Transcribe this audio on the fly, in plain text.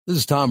This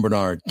is Tom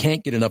Bernard.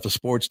 Can't get enough of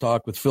sports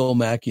talk with Phil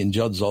Mackey and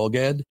Judd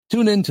Zolgad?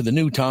 Tune in to the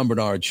new Tom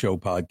Bernard Show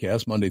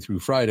podcast Monday through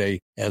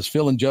Friday as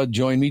Phil and Judd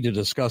join me to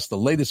discuss the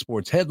latest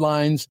sports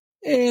headlines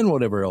and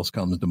whatever else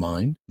comes to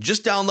mind.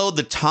 Just download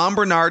the Tom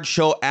Bernard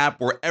Show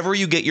app wherever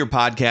you get your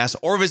podcasts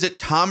or visit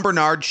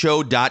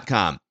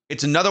tombernardshow.com.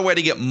 It's another way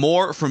to get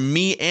more from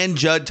me and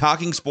Judd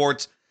talking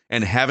sports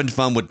and having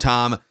fun with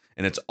Tom,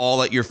 and it's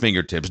all at your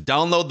fingertips.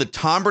 Download the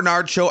Tom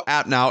Bernard Show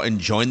app now and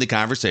join the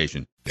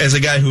conversation. As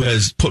a guy who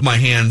has put my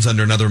hands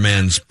under another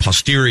man's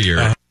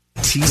posterior.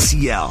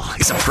 TCL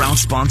is a proud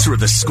sponsor of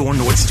the Score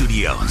North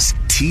Studios.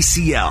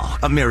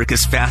 TCL,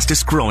 America's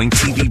fastest growing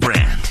TV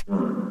brand.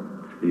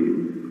 1,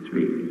 2,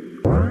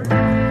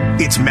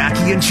 3. It's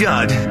Mackey and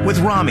Judd with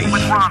Rami.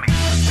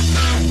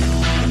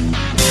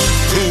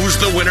 Who's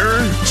the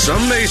winner?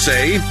 Some may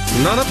say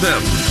none of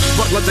them.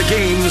 But let the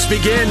games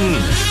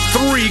begin.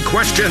 3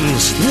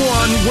 questions,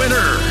 1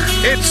 winner.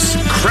 It's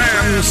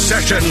Cram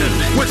Session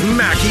with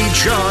Mackey,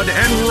 Judd,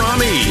 and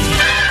Rami.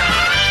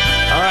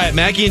 All right,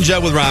 Mackey and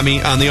Judd with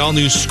Rami on the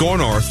all-new Score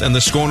North and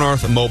the Score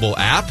North mobile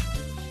app.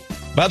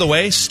 By the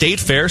way, State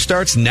Fair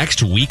starts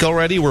next week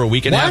already. We're a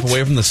week and a half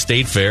away from the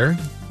State Fair.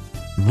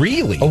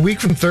 Really? A week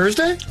from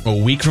Thursday? A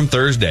week from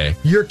Thursday.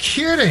 You're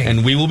kidding.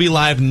 And we will be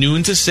live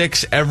noon to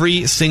 6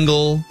 every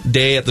single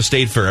day at the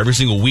State Fair. Every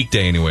single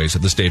weekday, anyways,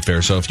 at the State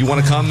Fair. So if you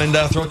want to come and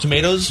throw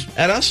tomatoes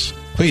at us,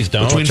 please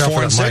don't. Between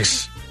 4 and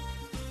 6,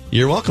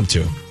 you're welcome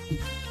to.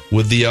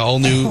 With the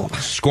all-new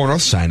Score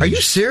North signage. Are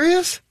you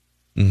serious?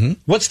 Mm-hmm.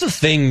 What's the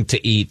thing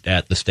to eat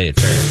at the State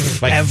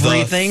Fair? Like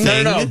everything?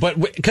 No, but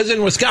because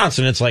in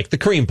Wisconsin, it's like the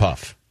cream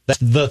puff. That's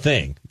the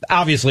thing.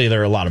 Obviously, there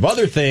are a lot of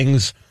other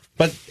things,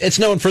 but it's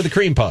known for the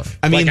cream puff.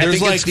 I mean, I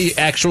think it's the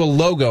actual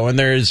logo, and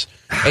there's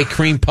a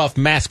cream puff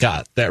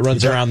mascot that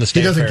runs around the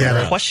State Fair. He doesn't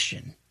get it.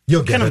 Question.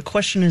 You'll what get kind it. of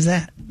question is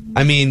that?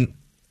 I mean,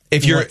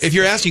 if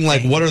you're asking,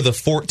 like, what are the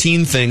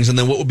 14 things, and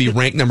then what would be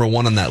ranked number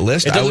 1 on that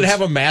list? It doesn't have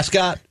a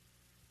mascot?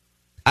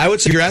 I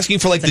would say you're asking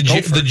for, like,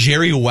 the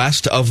Jerry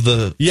West of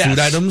the food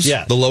items,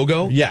 the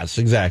logo? Yes,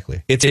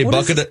 exactly. It's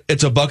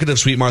a bucket of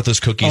Sweet Martha's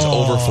cookies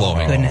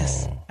overflowing.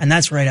 Goodness. And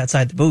that's right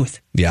outside the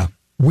booth. Yeah.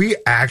 We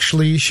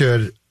actually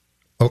should,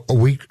 a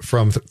week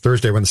from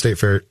Thursday when the State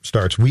Fair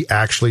starts, we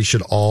actually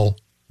should all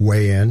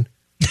weigh in.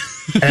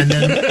 And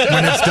then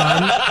when it's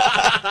done.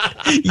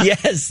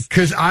 Yes.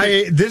 Because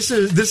this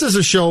is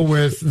a show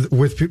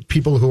with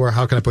people who are,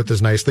 how can I put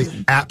this nicely,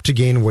 apt to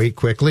gain weight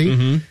quickly.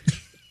 Mm-hmm.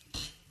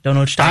 Don't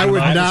know what you're talking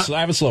about. I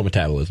have a slow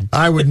metabolism.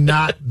 I would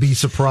not be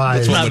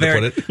surprised. I'm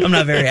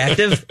not very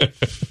active.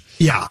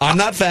 Yeah. I'm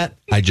not fat.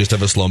 I just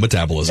have a slow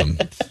metabolism.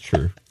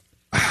 True.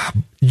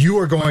 You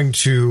are going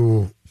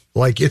to,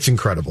 like, it's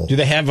incredible. Do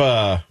they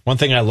have one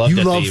thing I loved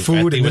at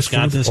the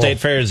Wisconsin State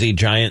Fair is the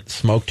giant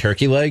smoked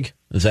turkey leg?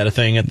 Is that a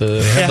thing at the...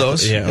 They have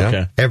those? Yeah,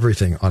 okay.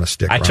 Everything on a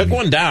stick. I took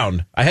one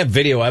down. I have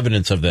video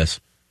evidence of this.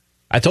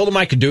 I told them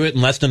I could do it in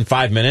less than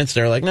 5 minutes.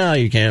 They're like, no,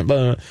 you can't.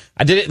 But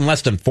I did it in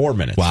less than 4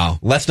 minutes. Wow.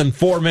 Less than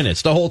 4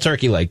 minutes. The whole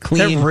turkey leg.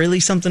 Clean. Is that really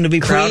something to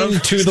be proud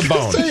of? To the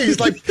bone.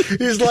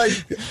 he's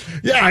like,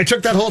 yeah, I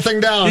took that whole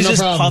thing down. He's no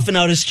just problem. puffing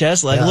out his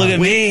chest like, look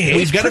at me.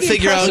 We've got to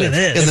figure out, in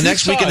the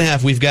next week and a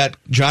half, we've got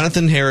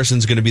Jonathan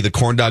Harrison's going to be the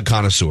corn dog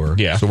connoisseur.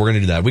 Yeah. So we're going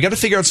to do that. We got to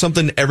figure out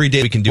something every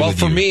day we can do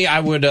with you. Well, for me, I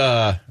would,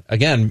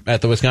 again,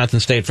 at the Wisconsin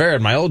State Fair,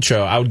 at my old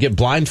show, I would get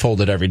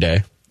blindfolded every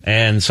day.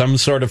 And some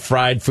sort of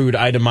fried food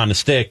item on a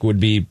stick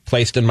would be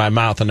placed in my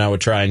mouth, and I would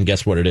try and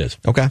guess what it is.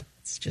 Okay.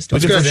 It's just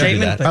That's a good.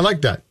 statement. I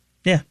like that.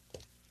 Yeah.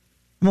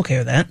 I'm okay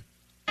with that.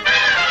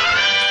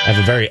 I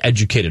have a very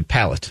educated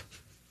palate.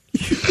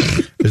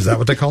 Is that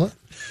what they call it?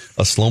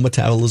 A slow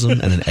metabolism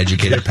and an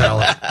educated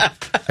palate.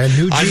 And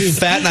new I'm jeans.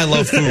 fat and I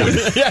love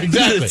food. Yeah,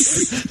 exactly.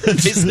 That's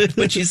basically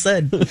what you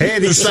said. Hey,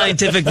 The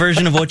scientific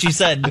version of what you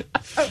said.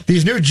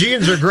 These new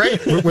jeans are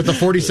great with the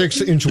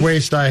 46-inch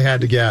waist I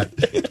had to get.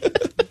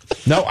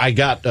 No, I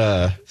got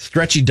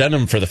stretchy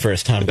denim for the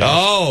first time. Guys.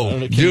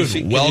 Oh,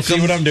 dude, welcome.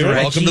 See what I'm doing?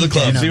 Welcome to the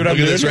club. See what I'm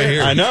Look at doing? this right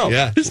here. I know.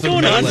 Yeah. What's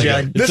going on,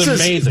 Judd? It's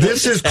amazing.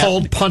 This is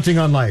called punting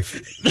on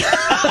life.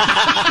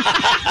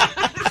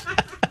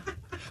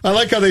 I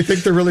like how they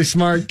think they're really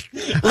smart.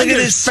 Look at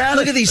this.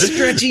 Look at these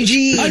stretchy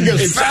jeans.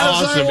 It's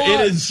awesome.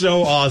 It is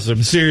so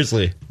awesome.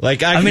 Seriously.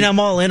 Like I'm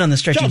all in on the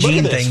stretchy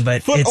jean thing,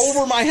 but foot it's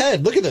over my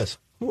head. Look at this.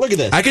 Look at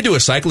this. I could do a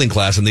cycling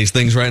class in these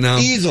things right now.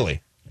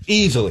 Easily.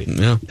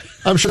 Yeah.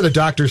 I'm sure the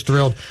doctor's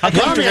thrilled. Rami,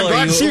 I'm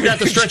glad to see you got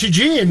the stretchy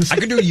jeans. I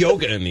could do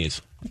yoga in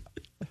these.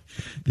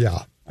 Yeah.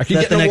 I can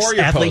Is get that in the a next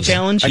warrior athlete pose.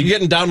 challenge? I can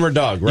get in downward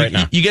dog right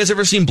now. You guys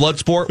ever seen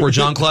Bloodsport where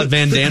Jean-Claude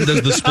Van Damme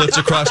does the splits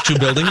across 2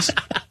 buildings?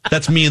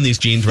 That's me in these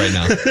jeans right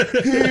now.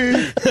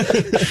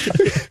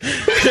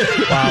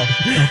 wow.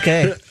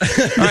 Okay.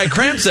 All right,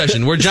 Cram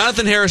Session, where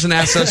Jonathan Harrison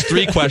asks us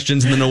 3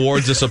 questions and then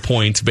awards us a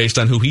point based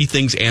on who he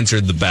thinks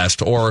answered the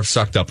best or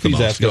sucked up the Please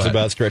most. ask us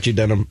about stretchy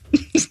denim.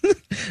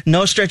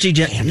 No stretchy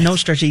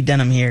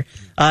denim here.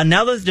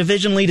 Now that the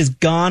division lead is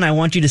gone, I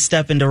want you to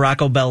step into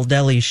Rocco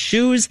Baldelli's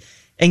shoes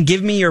and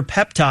give me your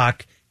pep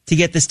talk to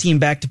get this team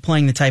back to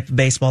playing the type of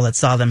baseball that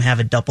saw them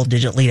have a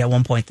double-digit lead at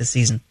one point this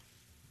season.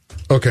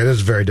 Okay, this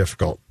is very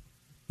difficult.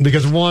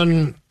 Because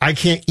one, I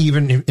can't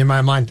even in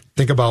my mind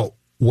think about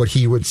what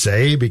he would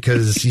say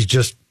because he's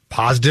just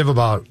positive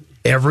about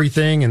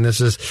everything. And this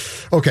is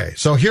okay.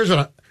 So here's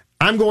what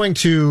I'm going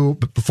to,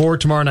 before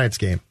tomorrow night's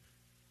game,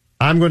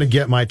 I'm going to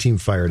get my team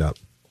fired up.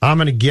 I'm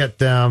going to get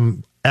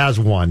them as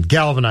one,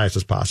 galvanized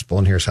as possible.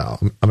 And here's how.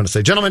 I'm going to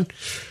say, gentlemen,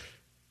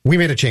 we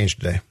made a change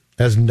today.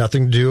 It has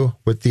nothing to do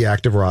with the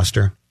active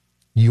roster.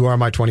 You are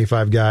my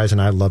 25 guys,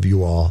 and I love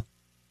you all.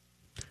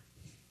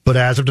 But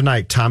as of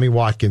tonight, Tommy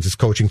Watkins is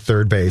coaching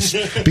third base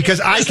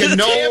because I can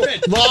no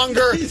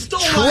longer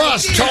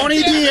trust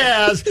Tony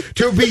Diaz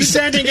to be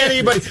sending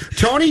anybody.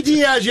 Tony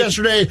Diaz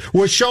yesterday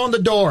was shown the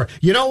door.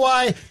 You know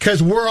why?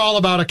 Because we're all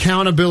about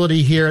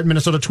accountability here at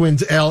Minnesota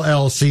Twins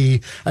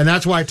LLC. And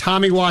that's why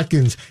Tommy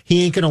Watkins,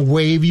 he ain't going to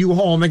wave you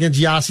home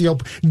against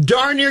Yasiel.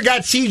 Darn near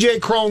got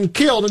CJ Cron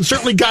killed and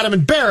certainly got him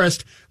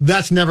embarrassed.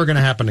 That's never going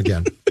to happen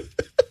again.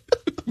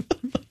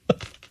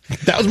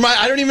 That was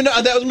I don't even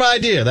know. That was my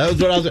idea. That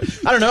was what I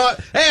was. I don't know.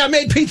 Hey, I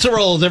made pizza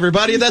rolls,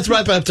 everybody. That's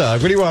my pep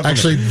talk. What do you want from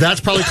Actually, me? that's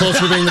probably closer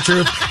to being the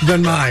truth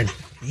than mine.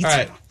 All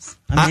right.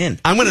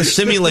 I'm going to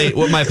simulate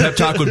what my pep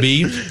talk would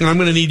be, and I'm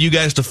going to need you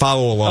guys to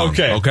follow along.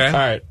 Okay. Okay? All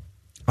right.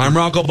 I'm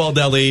Rocco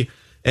Baldelli,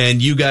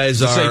 and you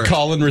guys are... Say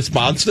call and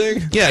response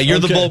thing? Yeah, you're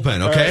the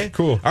bullpen, okay? All right,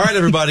 cool. All right,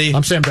 everybody.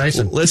 I'm Sam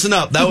Dyson. Listen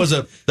up. That was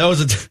a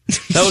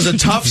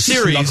tough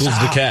series. Knuckles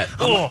the cat.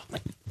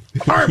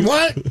 All right,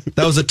 what?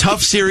 That was a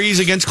tough series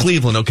against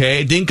Cleveland,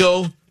 okay? It didn't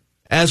go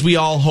as we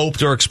all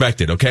hoped or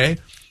expected, okay?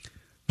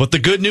 But the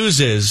good news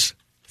is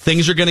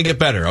things are going to get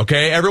better,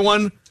 okay?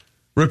 Everyone,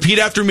 repeat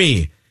after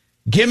me.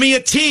 Give me a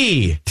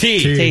T.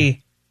 T.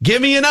 Give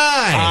me an I.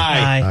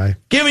 I.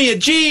 Give me a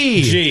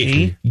G.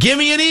 G. Give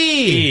me an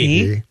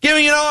E. Give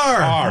me an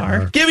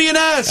R. Give me an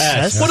S.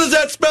 S. What does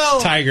that spell?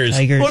 Tigers.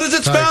 Tigers. What does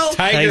it spell?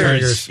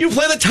 Tigers. You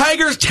play the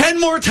Tigers 10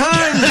 more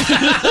times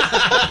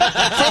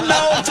from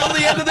now until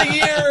the end of the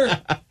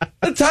year.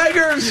 The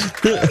Tigers.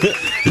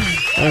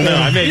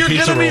 I made You're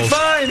pizza going to be rolls.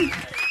 fine.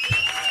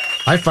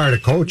 I fired a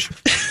coach.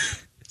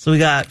 So we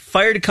got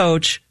fired a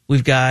coach,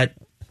 we've got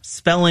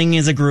spelling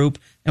as a group,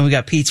 and we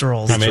got pizza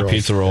rolls. I made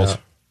pizza rolls. Yeah.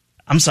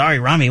 I'm sorry,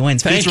 Rami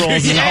wins. Pizza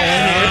rolls is all in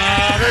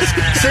there.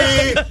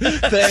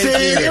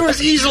 See, it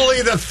was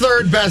easily the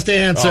third best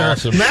answer.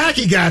 Awesome.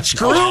 Mackie got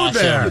screwed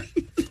there.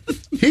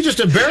 He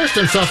just embarrassed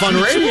himself on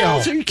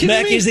radio.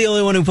 Mackey's the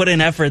only one who put in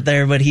effort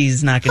there, but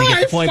he's not going to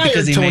get the point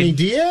because he Tony made.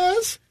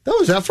 Diaz. That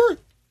was effort.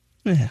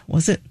 Yeah,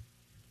 was it?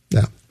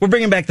 Yeah. We're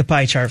bringing back the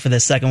pie chart for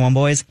this second one,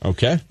 boys.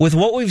 Okay. With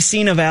what we've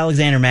seen of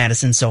Alexander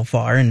Madison so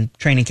far in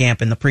training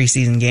camp in the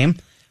preseason game,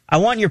 I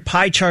want your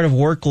pie chart of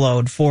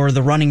workload for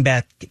the running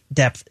back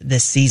depth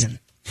this season.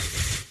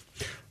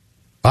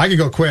 I could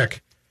go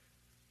quick.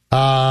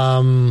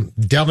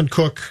 Dalvin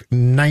Cook,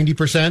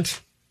 90%.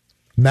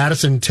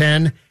 Madison,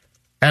 10.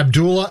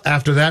 Abdullah,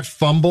 after that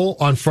fumble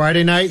on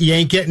Friday night, you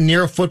ain't getting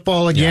near a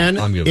football again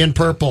I'm good in with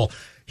purple.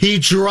 He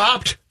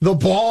dropped the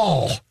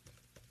ball.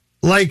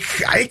 Like,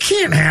 I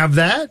can't have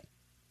that.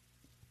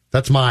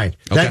 That's mine.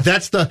 Okay.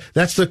 That's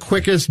the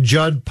quickest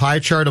Judd pie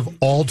chart of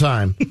all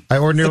time. I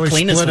ordinarily The split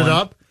cleanest it one.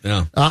 up.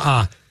 Yeah.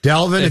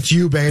 Dalvin, it's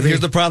you, baby. Here's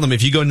the problem.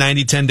 If you go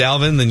 90-10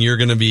 Dalvin, then you're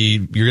going to be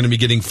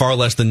getting far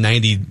less than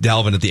 90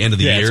 Dalvin at the end of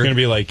the Yeah, year. it's going to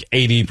be like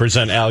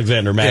 80%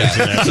 Alexander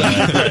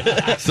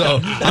Madison. So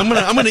I'm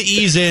gonna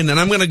ease in, and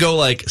I'm gonna go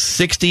like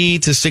 60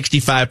 to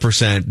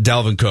 65%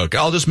 Dalvin Cook.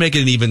 I'll just make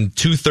it an even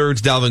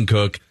 2/3 Dalvin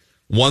Cook,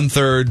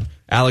 1/3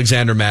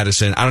 Alexander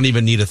Madison. I don't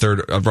even need a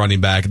third running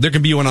back. There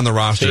can be one on the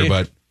roster, See?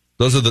 but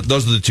those are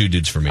the two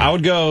dudes for me. I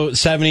would go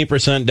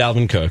 70%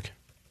 Dalvin Cook,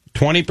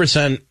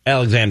 20%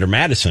 Alexander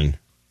Madison,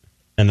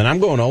 and then I'm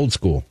going old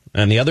school.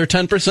 And the other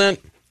 10%,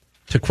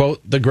 to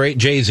quote the great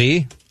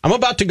Jay-Z, I'm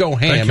about to go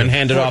ham and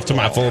hand it off to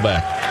my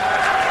fullback.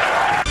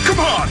 Come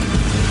on!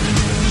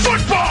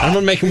 Football! I'm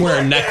going to make him wear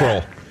a neck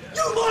roll.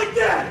 You like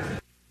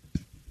that?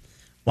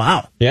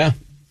 Wow. Yeah.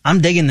 I'm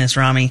digging this,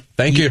 Rami.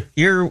 Thank you.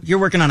 You're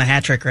working on a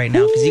hat trick right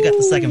now because you got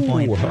the second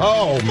point.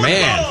 Oh,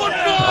 man.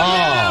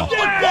 Oh.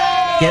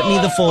 Get me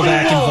the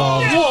fullback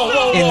involved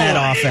in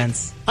that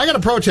offense. I got a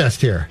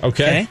protest here.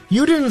 Okay.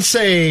 You didn't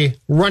say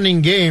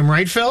running game,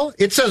 right, Phil?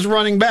 It says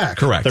running back.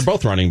 Correct. They're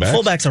both running backs.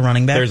 Fullback's a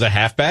running back. There's a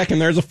halfback and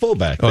there's a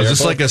fullback. Oh, is They're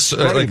this both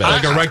like running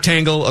backs. a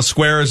rectangle? A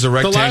square is a The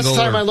rectangle. last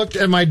time I looked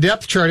at my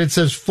depth chart, it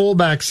says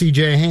fullback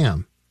CJ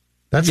Ham.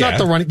 That's Yeah. not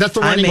the running. That's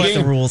the I running make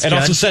game. the rules, It Judge.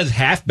 also says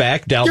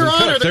halfback Dalvin Your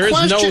Cook. Honor, the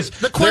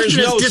question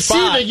there's no is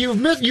spot. deceiving.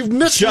 You've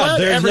misled Judd,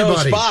 there's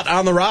everybody. no spot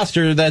on the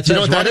roster that You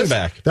know says what that running is?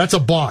 back. That's a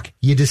balk.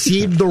 You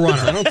deceived the I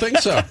runner. don't think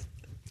so.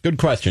 Good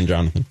question,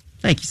 Jonathan.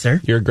 Thank you, sir.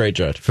 You're a great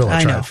judge. Phil,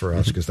 I tried know. for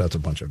us because that's a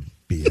bunch of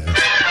BS.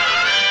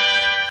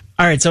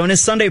 All right, so in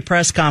his Sunday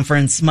press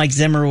conference, Mike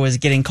Zimmer was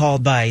getting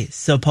called by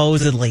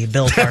supposedly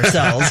Bill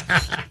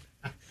Parcells.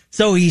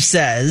 So he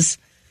says,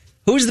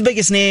 who's the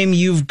biggest name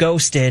you've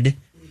ghosted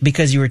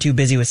because you were too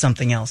busy with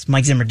something else?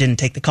 Mike Zimmer didn't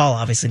take the call,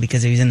 obviously,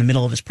 because he was in the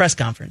middle of his press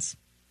conference.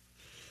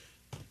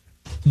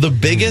 The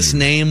biggest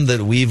name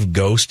that we've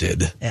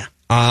ghosted. Yeah.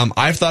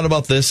 I've thought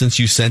about this since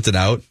you sent it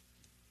out.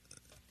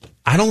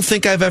 I don't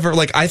think I've ever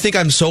I think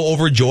I'm so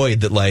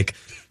overjoyed that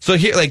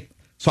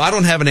So I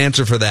don't have an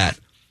answer for that.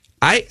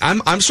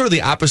 I'm sort of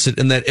the opposite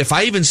in that if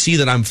I even see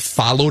that I'm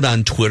followed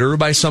on Twitter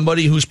by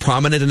somebody who's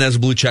prominent and has a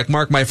blue check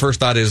mark, my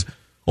first thought is,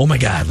 oh my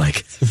God,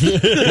 like,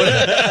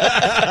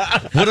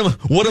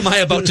 what am I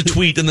about to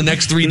tweet in the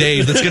next 3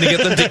 days that's going to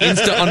get them to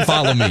insta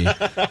unfollow me?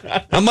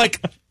 I'm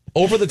like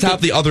over the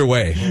top the other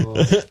way.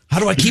 How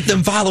do I keep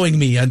them following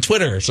me on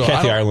Twitter? So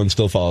Kathy Ireland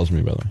still follows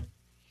me, by the way.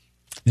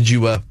 Did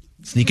you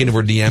sneak into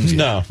her DMs?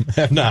 No,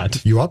 I have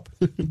not. You up?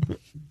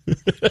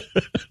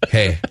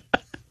 Hey,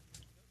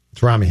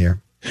 it's Rami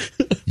here.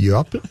 You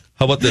up?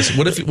 How about this?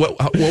 What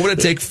would it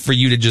take for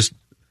you to just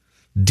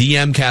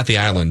DM Kathy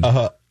Ireland?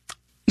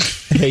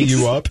 Hey,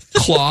 you up?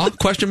 Claw?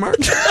 Question mark?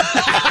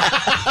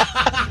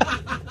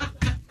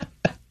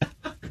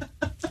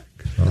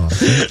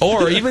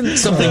 Or even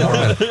something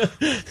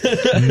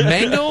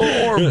mango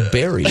or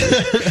berry.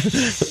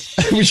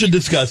 We should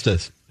discuss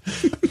this.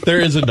 There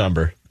is a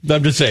number.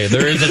 I'm just saying,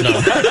 there is a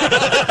number.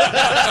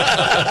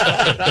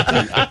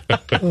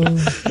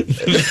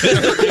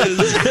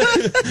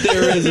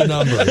 There is a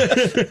number.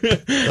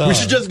 We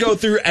should just go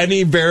through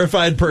any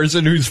verified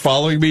person who's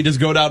following me, just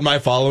go down my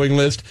following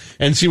list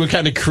and see what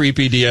kind of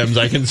creepy DMs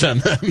I can send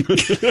them.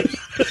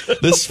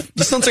 This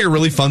sounds like a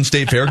really fun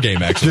state fair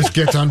game, actually. Just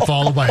gets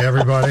unfollowed by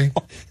everybody.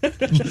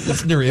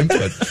 Listen to your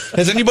input.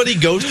 Has anybody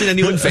ghosted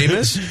anyone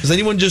famous? Has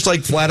anyone just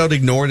like flat out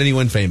ignored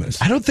anyone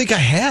famous? I don't think I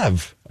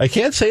have. I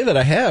can't say that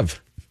I have.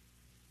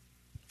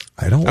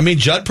 I mean,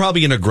 Judd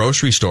probably in a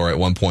grocery store at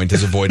one point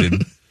has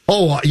avoided.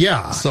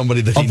 Yeah, somebody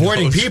that he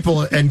avoiding knows.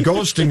 people and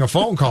ghosting a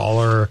phone call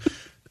are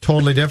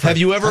totally different. Have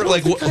you ever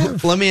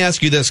let me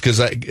ask you this, because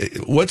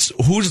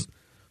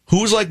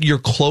who's like your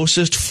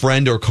closest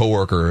friend or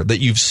coworker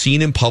that you've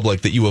seen in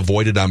public that you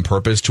avoided on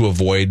purpose to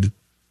avoid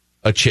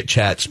a chit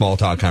chat, small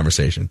talk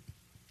conversation?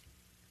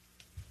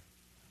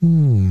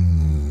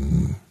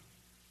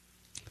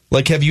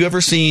 Like, have you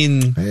ever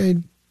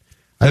seen?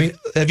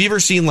 Have you ever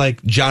seen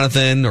like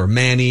Jonathan or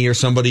Manny or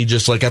somebody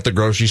just like at the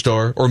grocery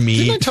store, or me?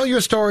 Didn't I tell you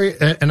a story?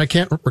 And I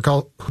can't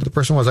recall who the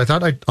person was. I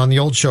thought on the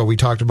old show we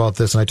talked about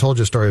this, and I told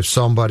you a story of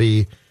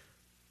somebody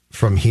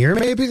from here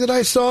maybe that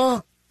I saw.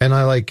 And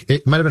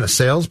it might have been a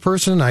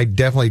salesperson. I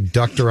definitely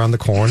ducked around the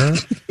corner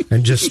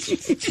and just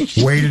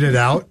waited it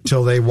out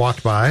till they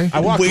walked by.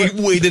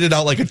 Waited it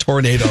out like a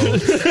tornado.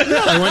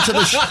 I went to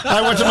my shelter.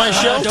 I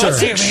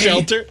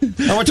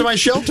went to my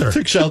shelter.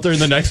 Took shelter in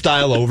the next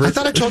aisle over. I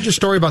thought I told you a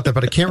story about that,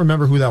 but I can't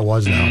remember who that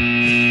was now.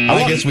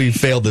 I guess we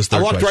failed this third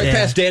I walked question. right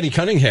past Danny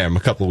Cunningham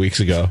a couple of weeks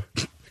ago.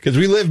 Because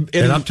we live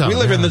in Uptown. We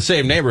live in the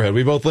same neighborhood.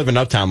 We both live in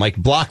Uptown, like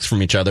blocks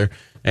from each other.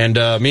 And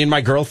me and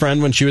my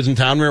girlfriend, when she was in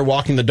town, we were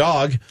walking the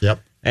dog. Yep.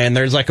 And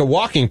there's like a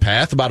walking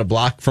path about a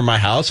block from my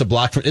house,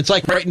 it's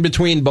like right in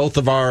between both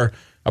of our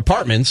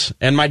apartments.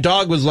 And my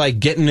dog was like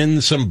getting in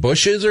some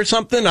bushes or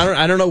something.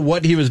 I don't know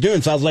what he was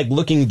doing. So I was like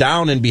looking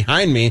down and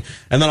behind me.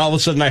 And then all of a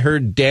sudden I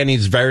heard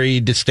Danny's very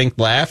distinct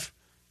laugh,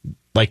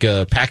 like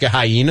a pack of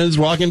hyenas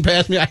walking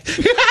past me.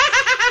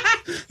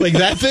 Like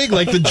that thing,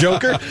 like the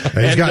Joker.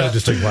 He's got a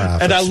distinct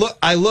laugh. And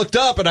I looked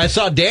up and I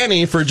saw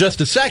Danny for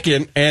just a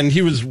second, and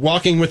he was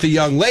walking with a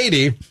young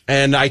lady,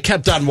 and I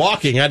kept on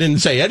walking. I didn't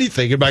say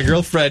anything, and my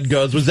girlfriend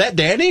goes, "Was that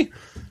Danny?"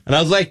 And I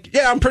was like,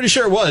 "Yeah, I'm pretty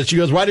sure it was." She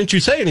goes, "Why didn't you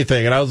say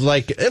anything?" And I was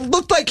like, "It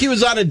looked like he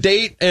was on a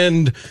date,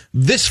 and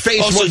this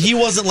face so he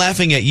wasn't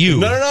laughing at you.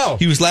 No.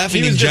 He was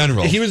laughing in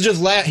general. He was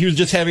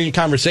just having a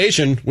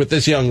conversation with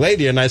this young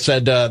lady, and I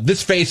said,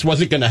 this face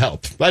wasn't going to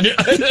help.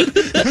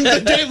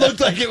 The date looked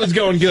like it was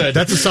going good.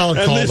 That's a solid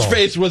call, and this though.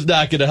 face was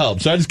not going to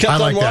help. So I just kept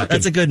on walking.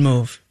 That's a good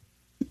move.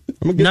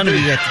 None of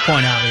you get the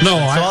point, obviously. No,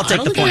 so I'll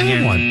take the point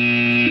here.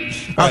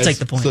 I'll take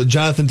the point. So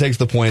Jonathan takes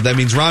the point. That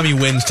means Rami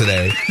wins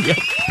today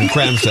in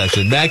Cram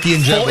Session. Mackie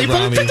and Judd with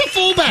Rami. Pick a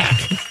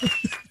fullback.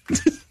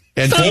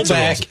 And pizza rolls.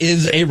 Fullback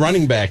is a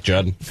running back,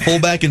 Judd.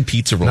 Fullback and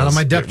pizza rolls. Not on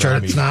my depth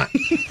chart. It's not.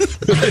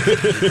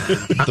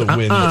 The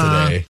win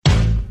today.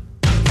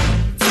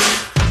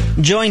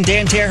 Join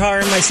Dan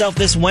Terhar and myself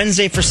this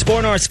Wednesday for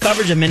Score North's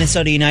coverage of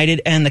Minnesota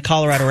United and the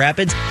Colorado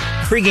Rapids.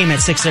 Pre-game at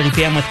 6:30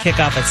 p.m. with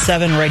kickoff at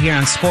 7 right here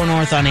on Score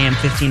North on AM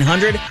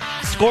 1500,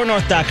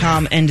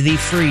 scorenorth.com, and the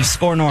free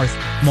Score North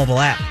mobile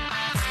app.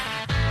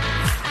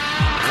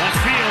 Left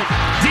field,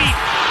 deep,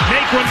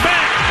 make one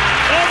back,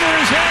 over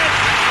his head,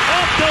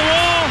 up the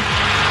wall.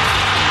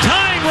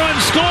 Tying run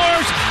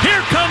scores.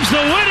 Here comes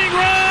the winning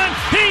run.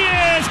 He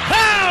is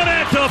out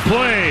at the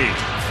plate.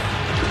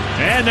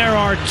 And there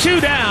are two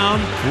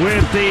down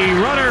with the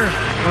runner,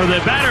 or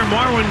the batter,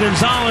 Marwin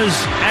Gonzalez,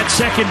 at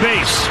second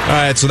base. All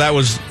right, so that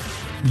was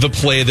the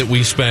play that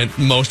we spent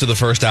most of the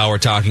first hour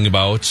talking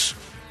about.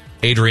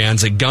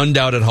 Adrianza gunned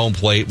out at home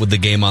plate with the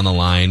game on the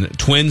line.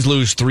 Twins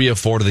lose 3 of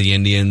 4 to the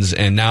Indians,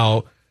 and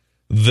now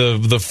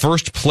the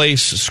first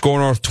place Score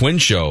North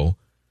Twins show,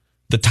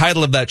 the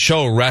title of that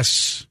show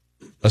rests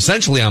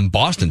essentially on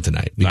Boston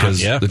tonight because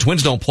the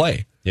Twins don't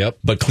play. Yep.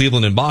 But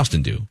Cleveland and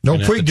Boston do. No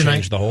Puig tonight.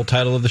 Change the whole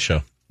title of the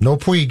show. No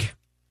Puig.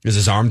 Is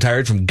his arm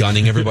tired from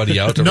gunning everybody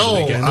out over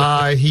the weekend?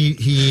 No,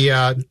 he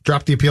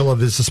dropped the appeal of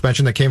his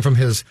suspension that came from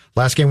his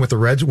last game with the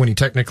Reds when he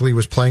technically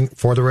was playing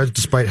for the Reds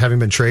despite having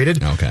been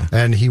traded. Okay.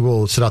 And he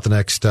will sit out the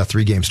next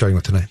 3 games starting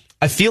with tonight.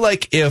 I feel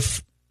like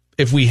if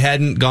we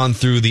hadn't gone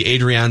through the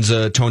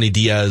Adrianza, Tony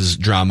Diaz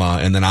drama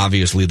and then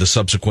obviously the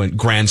subsequent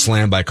grand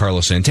slam by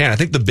Carlos Santana, I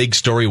think the big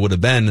story would have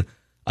been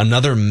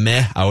another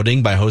meh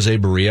outing by Jose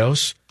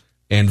Barrios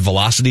and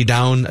velocity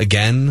down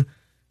again.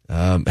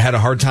 Had a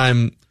hard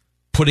time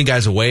putting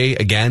guys away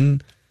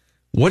again.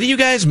 What do you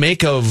guys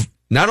make of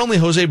not only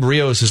Jose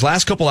Barrios, his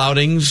last couple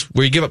outings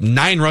where you give up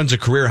 9 runs, a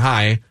career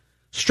high,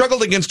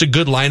 struggled against a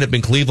good lineup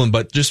in Cleveland,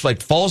 but just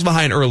like falls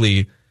behind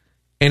early,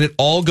 and it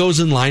all goes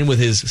in line with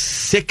his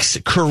 6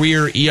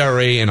 career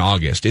ERA in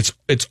August. It's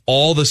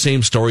all the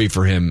same story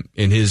for him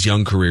in his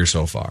young career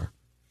so far.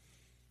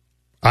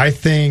 I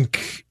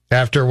think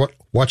after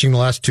watching the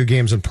last 2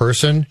 games in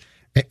person,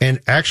 and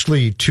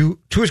actually to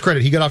his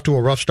credit, he got off to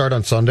a rough start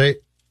on Sunday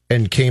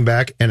and came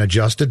back and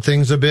adjusted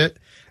things a bit.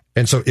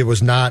 And so it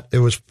was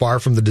far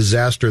from the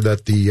disaster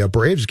that the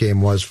Braves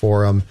game was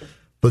for him.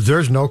 But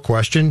there's no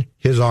question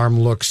his arm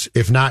looks,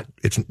 if not,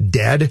 it's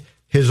dead.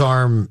 His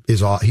arm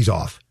is off. He's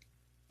off.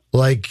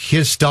 Like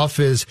his stuff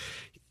is,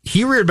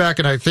 he reared back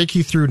and I think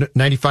he threw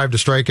 95 to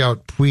strike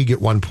out Puig at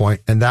one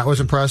point. And that was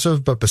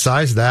impressive. But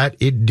besides that,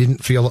 it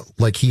didn't feel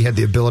like he had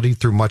the ability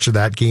through much of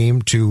that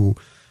game to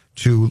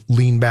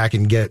lean back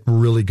and get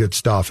really good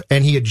stuff.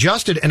 And he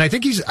adjusted, and I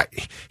think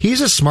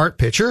he's a smart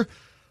pitcher,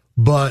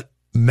 but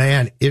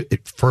man,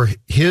 for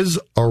his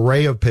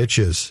array of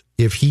pitches,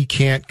 if he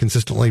can't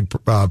consistently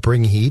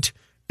bring heat,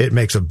 it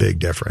makes a big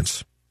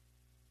difference.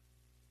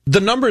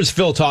 The numbers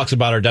Phil talks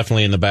about are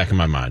definitely in the back of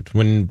my mind.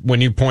 When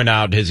you point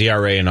out his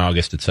ERA in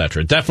August, et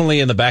cetera, definitely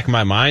in the back of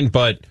my mind,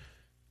 but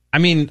I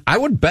mean, I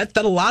would bet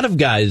that a lot of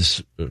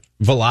guys'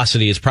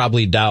 velocity is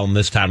probably down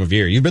this time of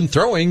year. You've been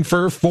throwing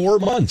for 4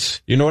 months.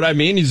 You know what I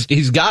mean?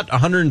 He's got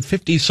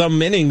 150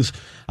 some innings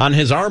on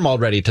his arm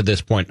already to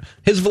this point.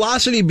 His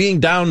velocity being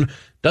down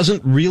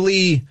doesn't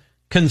really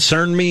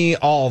concern me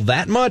all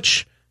that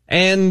much.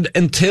 And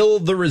until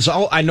the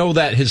result, I know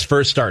that his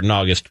first start in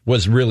August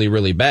was really,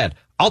 really bad.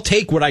 I'll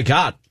take what I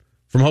got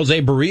from Jose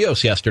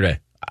Barrios yesterday.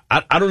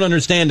 I don't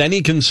understand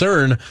any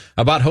concern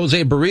about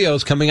Jose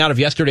Barrios coming out of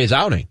yesterday's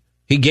outing.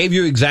 He gave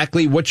you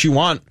exactly what you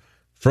want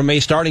from a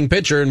starting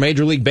pitcher in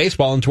Major League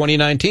Baseball in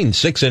 2019.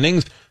 6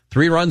 innings,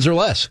 3 runs or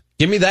less.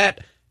 Give me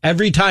that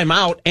every time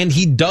out, and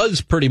he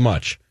does pretty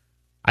much.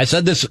 I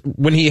said this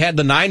when he had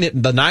the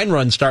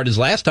 9-run start his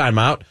last time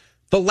out.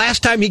 The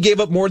last time he gave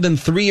up more than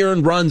 3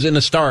 earned runs in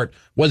a start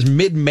was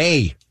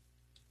mid-May.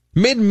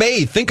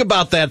 Mid-May. Think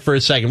about that for a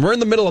second. We're in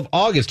the middle of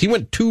August. He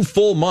went 2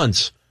 full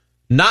months,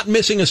 not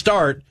missing a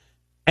start,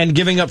 and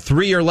giving up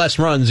 3 or less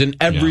runs in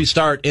every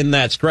start in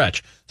that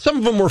stretch. Some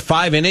of them were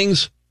 5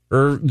 innings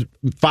or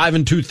 5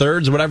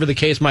 2/3, whatever the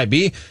case might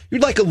be.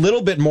 You'd like a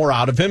little bit more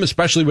out of him,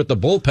 especially with the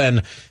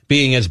bullpen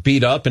being as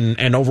beat up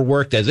and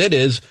overworked as it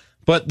is.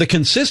 But the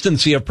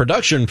consistency of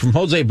production from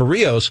Jose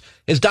Barrios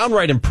is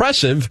downright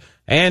impressive,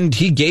 and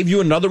he gave you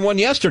another one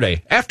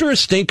yesterday. After a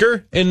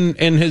stinker in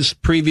his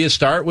previous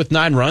start with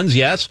 9 runs,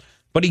 yes,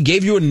 but he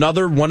gave you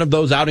another one of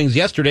those outings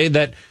yesterday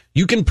that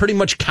you can pretty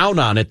much count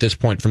on at this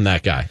point from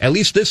that guy, at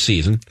least this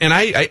season. And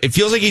it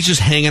feels like he's just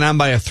hanging on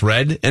by a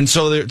thread. And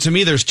so to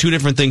me, there's 2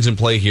 different things in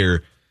play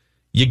here.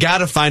 You got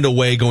to find a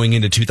way going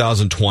into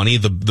 2020,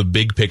 the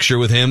big picture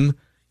with him.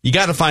 You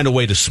got to find a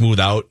way to smooth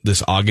out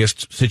this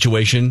August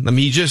situation. I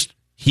mean,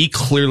 he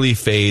clearly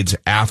fades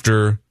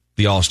after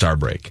the All-Star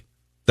break.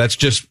 That's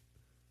just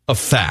a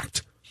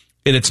fact.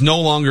 And it's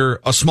no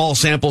longer a small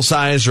sample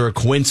size or a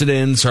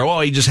coincidence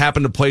or, he just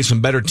happened to play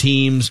some better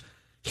teams.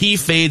 He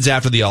fades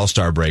after the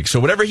All-Star break. So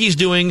whatever he's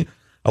doing,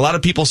 a lot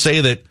of people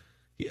say that,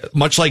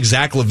 much like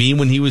Zach LaVine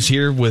when he was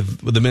here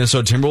with the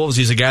Minnesota Timberwolves,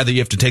 he's a guy that you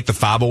have to take the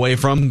fob away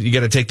from. You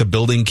got to take the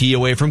building key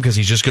away from because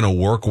he's just going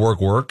to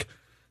work.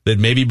 That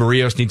maybe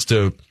Barrios needs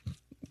to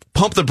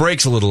pump the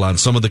brakes a little on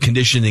some of the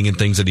conditioning and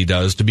things that he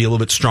does to be a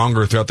little bit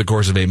stronger throughout the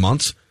course of 8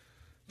 months.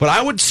 But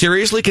I would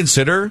seriously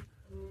consider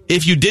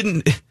if you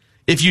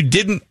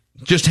didn't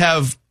just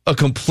have a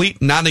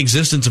complete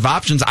non-existence of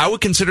options, I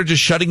would consider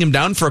just shutting him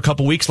down for a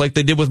couple weeks like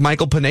they did with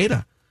Michael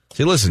Pineda.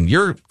 Say, listen,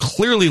 you're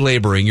clearly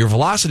laboring. Your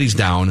velocity's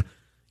down.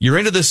 You're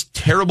into this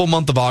terrible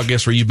month of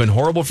August where you've been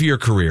horrible for your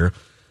career.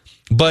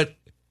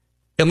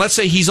 And let's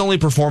say he's only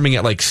performing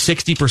at like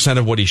 60%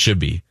 of what he should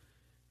be.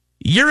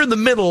 You're in the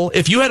middle.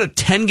 If you had a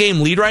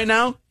 10-game lead right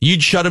now,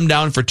 you'd shut him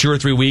down for 2 or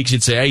 3 weeks.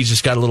 You'd say, he's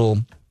just got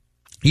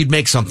you'd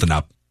make something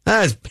up.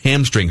 His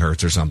hamstring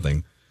hurts or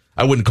something.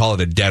 I wouldn't call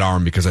it a dead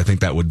arm because I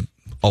think that would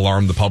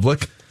alarm the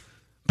public.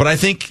 But I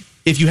think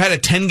if you had a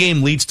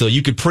 10-game lead still,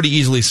 you could pretty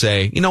easily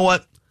say, you know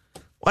what?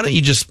 Why don't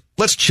you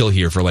let's chill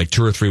here for like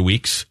 2 or 3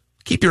 weeks.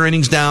 Keep your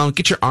innings down.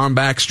 Get your arm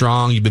back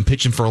strong. You've been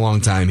pitching for a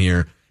long time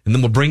here. And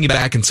then we'll bring you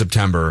back in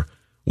September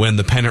when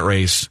the pennant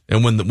race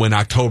and when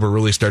October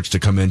really starts to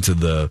come into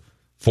the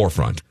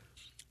forefront.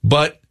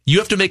 But you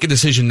have to make a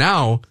decision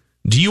now.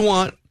 Do you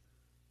want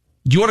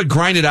to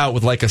grind it out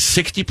with like a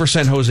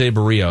 60% Jose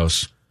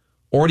Barrios,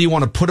 Or do you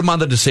want to put him on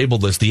the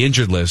disabled list, the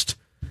injured list,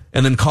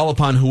 and then call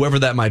upon whoever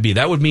that might be?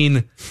 That would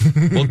mean,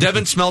 well,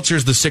 Devin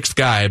Smeltzer's the 6th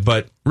guy,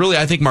 but really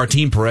I think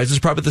Martin Perez is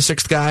probably the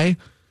 6th guy.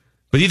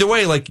 But either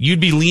way, like, you'd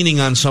be leaning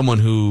on someone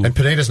who and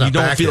Pineda's not you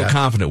don't back feel yet.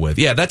 confident with.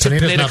 Yeah, that's if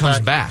Pineda comes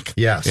back.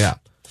 Yes. Yeah.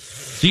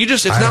 So you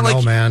just, it's I not don't like,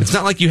 know, man. it's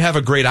not like you have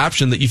a great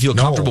option that you feel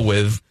comfortable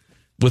with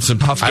some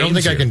tough games. I don't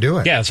think I can do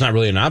it. Yeah, it's not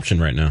really an option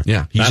right now.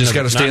 Yeah, you just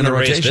got to stay in the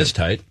rotation. This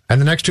tight.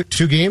 And the next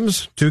two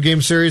games,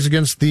 2-game series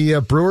against the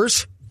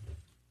Brewers,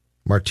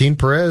 Martin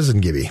Perez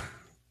and Gibby.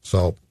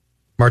 So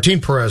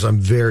Martin Perez, I'm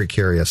very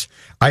curious.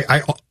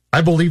 I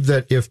believe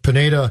that if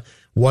Pineda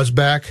was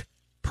back,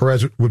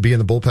 Perez would be in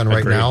the bullpen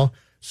right now.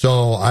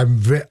 So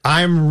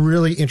I'm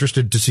really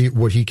interested to see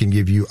what he can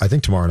give you. I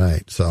think tomorrow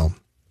night. So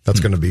that's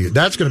going to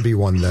be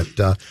one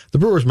that the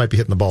Brewers might be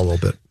hitting the ball a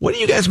little bit. What do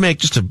you guys make,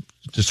 just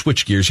to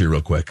switch gears here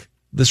real quick?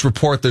 This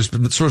report, there's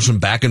been sort of some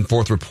back and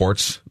forth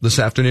reports this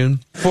afternoon.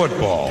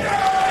 Football.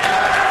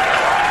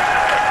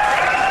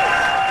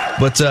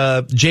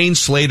 But Jane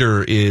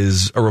Slater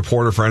is a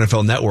reporter for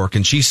NFL Network,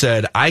 and she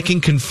said, I can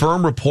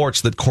confirm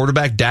reports that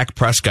quarterback Dak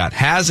Prescott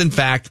has, in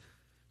fact,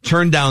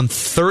 turned down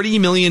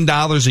 $30 million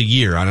a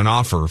year on an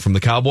offer from the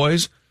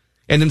Cowboys,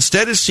 and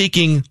instead is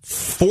seeking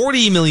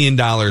 $40 million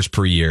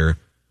per year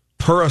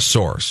per a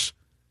source.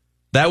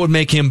 That would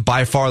make him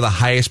by far the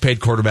highest paid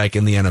quarterback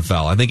in the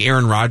NFL. I think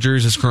Aaron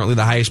Rodgers is currently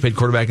the highest paid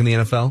quarterback in the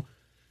NFL.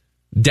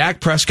 Dak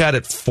Prescott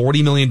at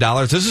 $40 million.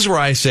 This is where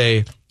I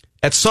say,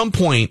 at some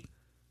point,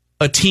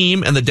 a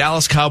team, and the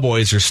Dallas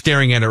Cowboys are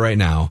staring at it right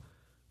now,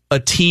 a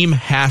team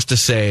has to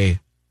say,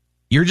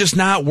 you're just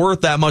not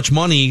worth that much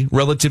money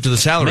relative to the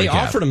salary cap. They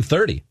offered him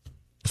 30.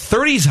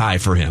 30's high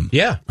for him.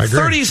 Yeah. I agree.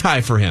 30's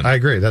high for him. I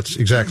agree. That's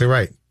exactly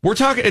right. We're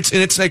talking,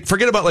 it's like,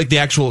 forget about like the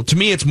actual, to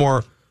me, it's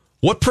more,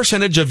 what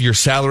percentage of your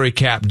salary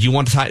cap do you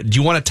want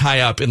to tie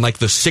up in like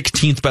the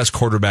 16th best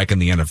quarterback in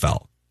the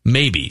NFL?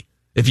 Maybe,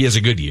 if he has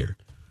a good year.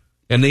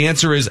 And the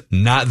answer is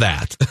not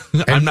that.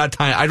 I'm not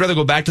tying. I'd rather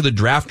go back to the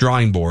draft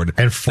drawing board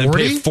and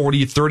pay $30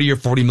 or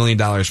 $40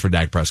 million for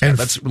Dak Prescott.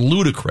 That's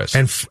ludicrous.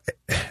 And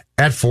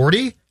at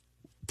 40,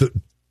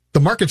 the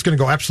market's going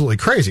to go absolutely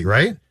crazy,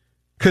 right?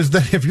 Because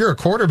then if you're a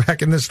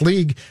quarterback in this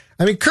league,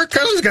 I mean, Kirk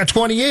Cousins got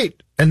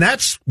 28, and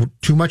that's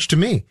too much to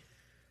me.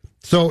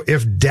 So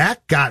if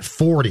Dak got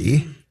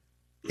 40,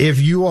 if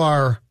you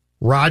are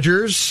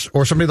Rodgers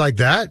or somebody like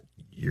that,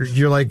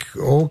 you're like,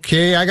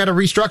 okay, I got to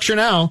restructure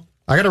now.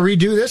 I got to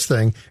redo this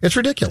thing. It's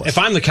ridiculous. If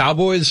I'm the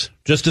Cowboys,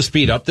 just to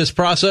speed up this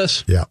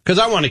process, because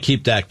I want to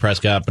keep Dak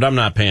Prescott, but I'm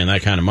not paying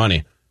that kind of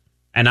money.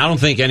 And I don't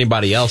think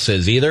anybody else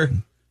is either.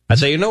 I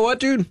say, you know what,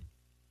 dude?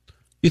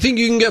 You think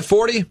you can get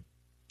 40?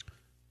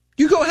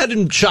 You go ahead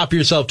and shop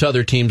yourself to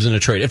other teams in a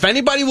trade. If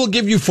anybody will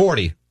give you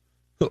 40,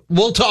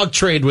 we'll talk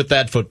trade with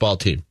that football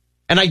team.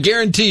 And I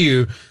guarantee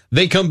you,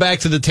 they come back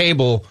to the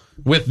table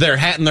with their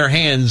hat in their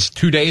hands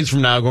 2 days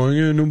from now going,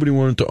 yeah, nobody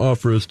wanted to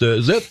offer us that.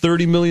 Is that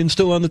 $30 million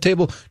still on the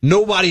table?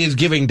 Nobody is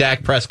giving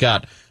Dak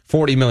Prescott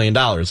 $40 million.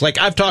 Like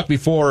I've talked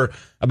before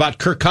about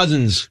Kirk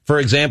Cousins, for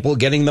example,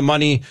 getting the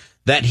money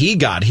that he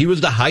got. He was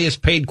the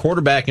highest paid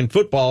quarterback in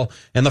football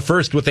and the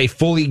first with a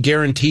fully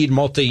guaranteed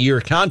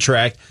multi-year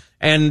contract.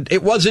 And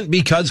it wasn't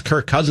because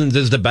Kirk Cousins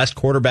is the best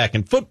quarterback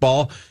in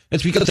football.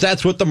 It's because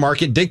that's what the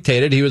market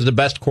dictated. He was the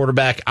best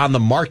quarterback on the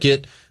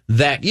market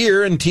that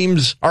year, and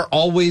teams are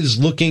always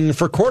looking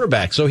for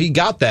quarterbacks. So he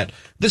got that.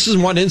 This is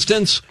one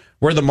instance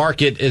where the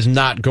market is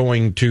not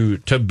going to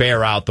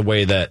bear out the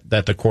way that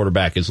the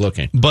quarterback is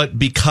looking. But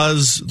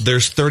because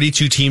there's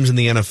 32 teams in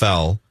the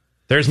NFL,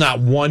 there's not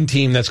one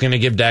team that's going to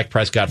give Dak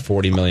Prescott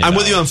 $40 million. I'm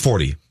with you on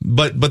 40,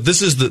 but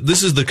this is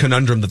the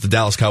conundrum that the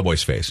Dallas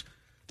Cowboys face.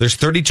 There's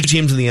 32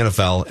 teams in the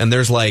NFL, and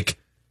there's like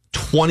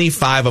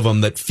 25 of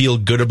them that feel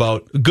good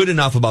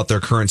enough about their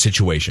current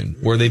situation,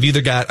 where they've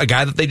either got a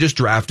guy that they just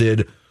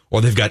drafted,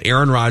 or they've got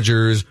Aaron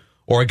Rodgers,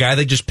 or a guy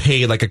they just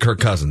paid like a Kirk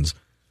Cousins.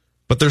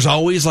 But there's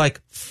always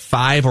like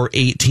 5 or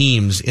 8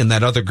 teams in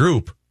that other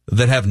group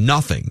that have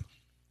nothing,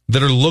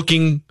 that are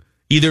looking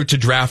either to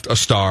draft a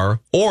star,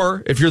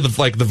 or if you're the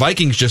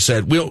Vikings just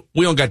said, we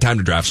don't got time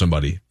to draft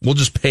somebody. We'll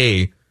just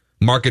pay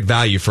market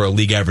value for a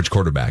league average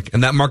quarterback.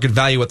 And that market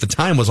value at the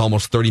time was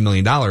almost $30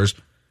 million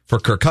for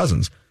Kirk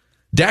Cousins.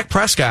 Dak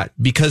Prescott,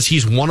 because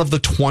he's one of the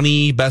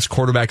 20 best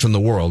quarterbacks in the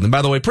world. And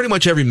by the way, pretty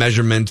much every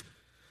measurement,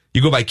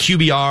 you go by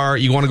QBR,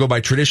 you want to go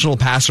by traditional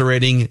passer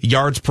rating,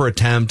 yards per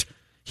attempt.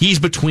 He's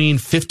between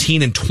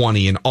 15 and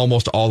 20 in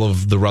almost all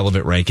of the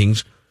relevant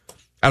rankings.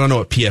 I don't know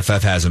what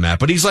PFF has him at,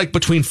 but he's like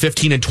between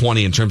 15 and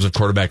 20 in terms of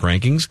quarterback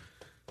rankings.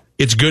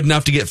 It's good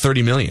enough to get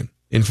 $30 million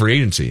in free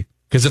agency.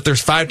 Because if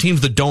there's 5 teams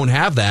that don't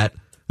have that,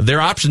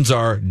 their options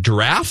are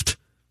draft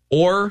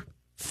or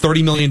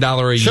 $30 million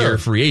a year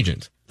free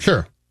agent.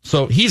 Sure.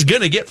 So he's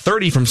going to get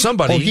 30 from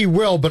somebody. Oh, he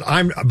will, but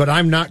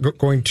I'm not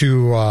going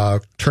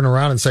to turn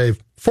around and say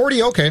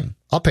 40. Okay,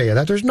 I'll pay you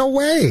that. There's no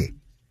way.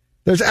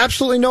 There's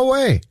absolutely no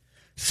way.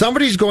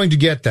 Somebody's going to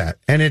get that,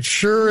 and it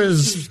sure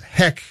as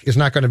heck is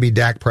not going to be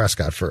Dak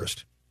Prescott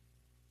first.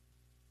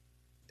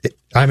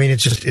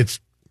 It's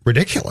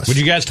ridiculous. Would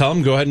you guys tell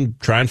him go ahead and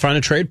try and find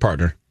a trade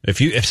partner?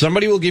 If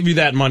somebody will give you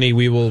that money,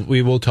 we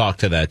will talk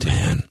to that team.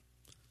 Man.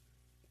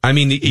 I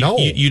mean, No.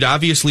 you'd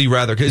obviously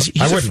rather, because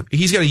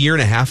he's got a year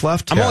and a half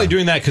left. I'm only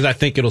doing that because I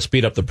think it'll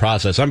speed up the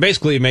process. I'm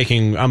basically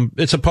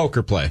it's a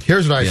poker play.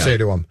 Here's what I say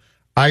to him.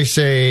 I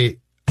say,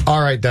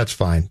 all right, that's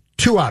fine.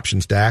 2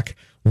 options, Dak.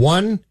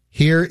 1,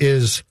 here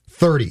is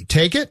 30.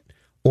 Take it.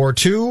 Or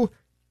 2,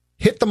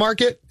 hit the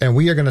market, and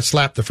we are going to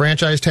slap the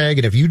franchise tag.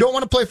 And if you don't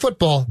want to play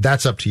football,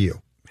 that's up to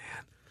you.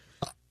 Man.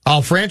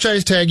 I'll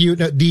franchise tag you.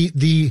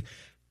 The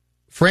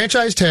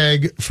franchise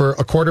tag for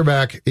a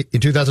quarterback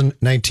in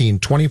 2019,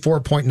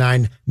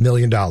 $24.9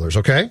 million.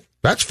 Okay?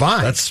 That's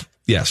fine. That's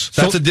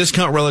a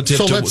discount relative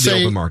to let's the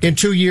say open market. In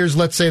 2 years,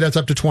 let's say that's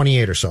up to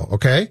 28 or so.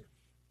 Okay?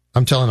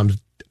 I'm telling him,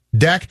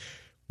 Dak,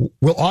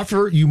 we'll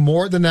offer you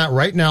more than that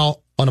right now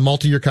on a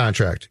multi-year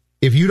contract.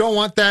 If you don't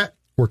want that,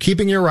 we're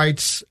keeping your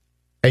rights,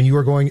 and you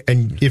are going.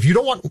 And if you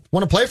don't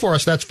want to play for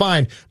us, that's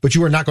fine. But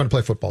you are not going to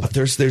play football. But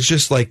there's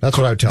just like that's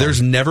what I would tell. There's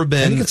him. never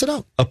been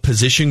a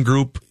position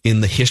group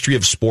in the history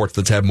of sports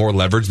that's had more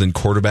leverage than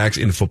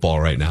quarterbacks in football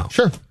right now.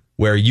 Sure,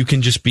 where you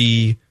can just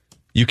be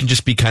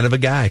kind of a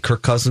guy,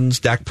 Kirk Cousins,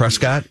 Dak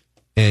Prescott,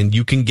 and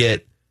you can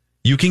get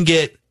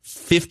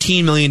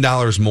 $15 million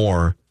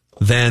more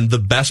than the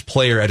best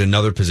player at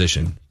another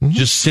position,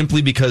 just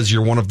simply because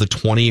you're one of the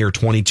 20 or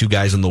 22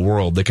 guys in the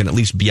world that can at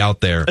least be out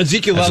there.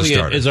 Ezekiel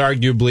Elliott is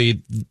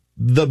arguably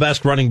the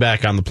best running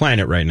back on the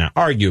planet right now.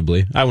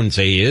 Arguably. I wouldn't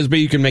say he is, but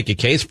you can make a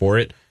case for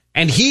it.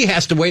 And he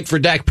has to wait for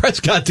Dak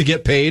Prescott to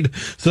get paid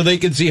so they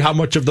can see how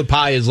much of the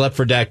pie is left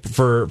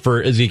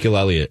for Ezekiel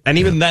Elliott. And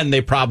even then,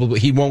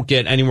 he won't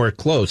get anywhere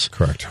close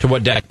to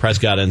what Dak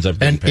Prescott ends up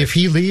getting paid. And if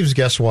he leaves,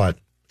 guess what?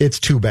 It's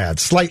too bad.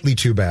 Slightly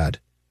too bad.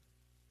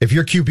 If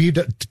your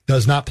QB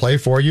does not play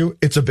for you,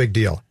 it's a big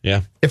deal.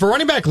 Yeah. If a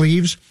running back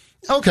leaves,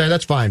 okay,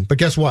 that's fine. But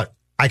guess what?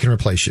 I can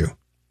replace you.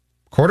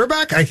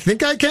 Quarterback, I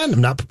think I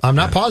can. I'm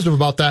not positive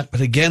about that.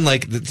 But again,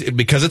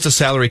 because it's a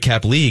salary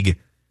cap league,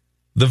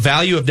 the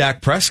value of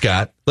Dak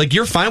Prescott,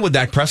 you're fine with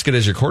Dak Prescott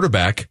as your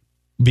quarterback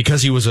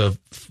because he was a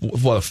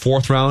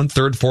fourth round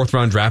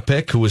draft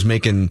pick who was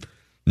making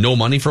no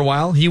money for a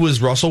while. He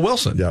was Russell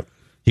Wilson. Yep.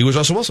 He was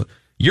Russell Wilson.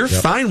 You're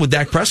fine with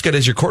Dak Prescott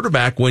as your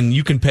quarterback when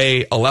you can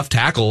pay a left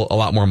tackle a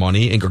lot more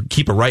money and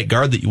keep a right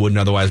guard that you wouldn't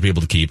otherwise be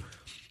able to keep.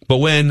 But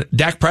when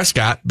Dak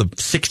Prescott, the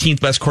 16th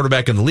best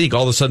quarterback in the league,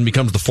 all of a sudden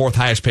becomes the 4th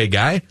highest paid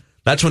guy,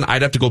 that's when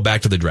I'd have to go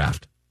back to the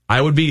draft.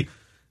 I would be,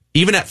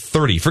 even at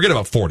 30, forget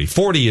about 40.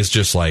 40 is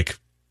just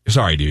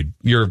sorry, dude,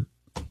 we'll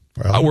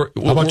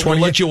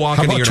let you walk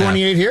into your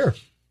 28 here?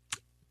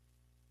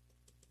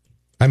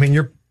 I mean,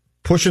 you're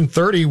pushing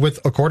 30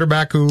 with a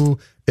quarterback who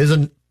is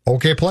an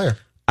okay player.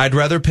 I'd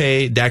rather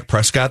pay Dak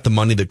Prescott the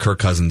money that Kirk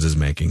Cousins is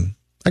making.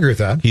 I agree with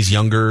that. He's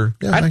younger.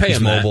 Yeah, I'd pay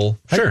him mobile.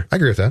 That. Sure. I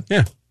agree with that.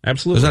 Yeah,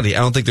 absolutely. I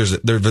don't think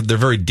they're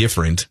very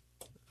different.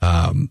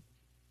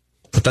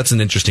 But that's an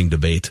interesting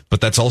debate.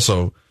 But that's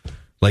also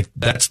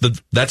that's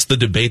the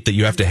debate that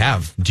you have to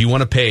have. Do you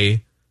want to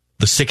pay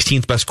the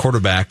 16th best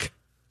quarterback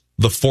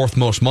the 4th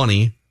most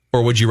money,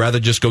 or would you rather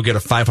just go get a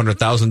 $500,000,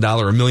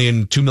 $1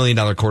 million, $2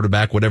 million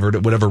quarterback,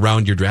 whatever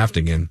round you're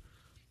drafting in?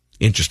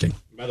 Interesting.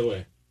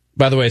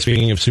 By the way,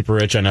 speaking of super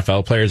rich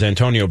NFL players,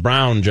 Antonio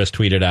Brown just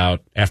tweeted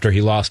out after he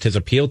lost his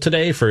appeal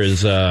today for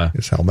his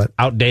helmet,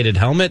 outdated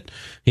helmet.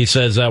 He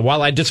says,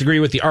 while I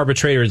disagree with the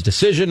arbitrator's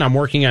decision, I'm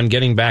working on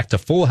getting back to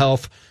full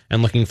health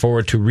and looking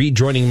forward to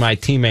rejoining my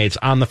teammates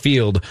on the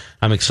field.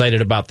 I'm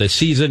excited about this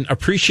season.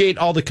 Appreciate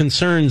all the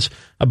concerns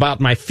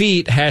about my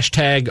feet.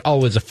 #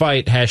 always a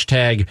fight.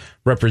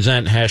 #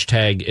 represent. #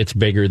 it's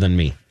bigger than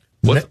me.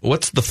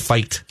 What's the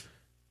fight?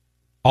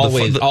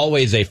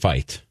 Always a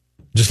fight.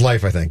 Just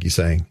life, I think he's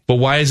saying. But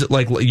why is it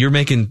you're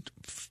making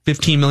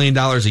 $15 million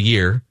a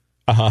year?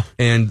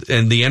 And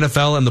the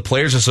NFL and the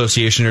Players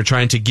Association are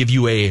trying to give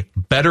you a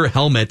better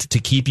helmet to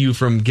keep you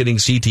from getting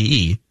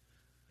CTE.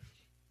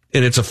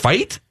 And it's a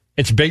fight?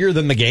 It's bigger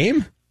than the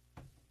game?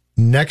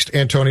 Next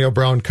Antonio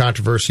Brown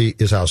controversy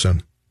is how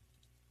soon?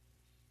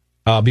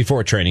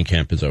 Before training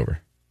camp is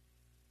over.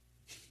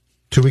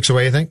 2 weeks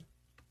away, you think?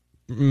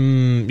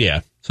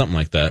 Yeah, something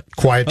like that.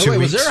 Quiet 2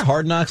 weeks. Was there a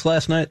Hard Knocks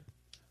last night?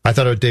 I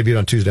thought it debuted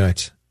on Tuesday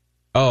nights.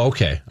 Oh,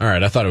 okay. All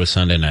right. I thought it was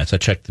Sunday nights. I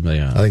checked the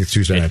I think it's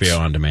Tuesday nights. HBO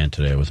On Demand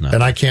today. It was not.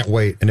 And I can't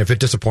wait. And if it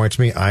disappoints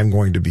me, I'm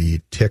going to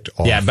be ticked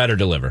off. Yeah, better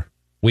deliver.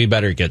 We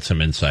better get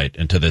some insight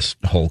into this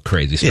whole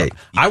crazy stuff.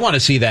 Yeah. I want to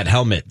see that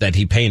helmet that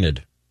he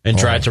painted and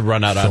tried to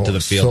run out onto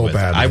the field with.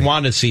 Badly. I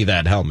want to see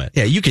that helmet.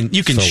 Yeah, you can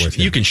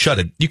shut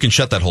it. You can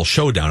shut that whole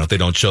show down if they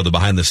don't show the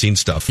behind the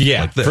scenes stuff.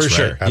 Yeah, like this, for right?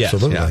 sure.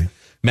 Absolutely. Yeah.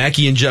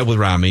 Mackie and Judd with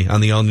Rami on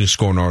the all-new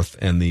Score North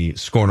and the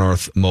Score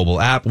North mobile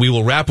app. We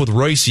will wrap with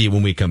Royce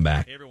when we come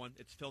back. Hey, everyone.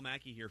 It's Phil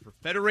Mackey here for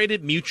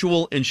Federated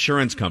Mutual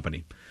Insurance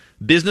Company.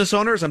 Business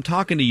owners, I'm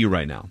talking to you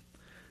right now.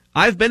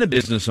 I've been a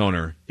business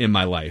owner in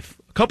my life,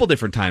 a couple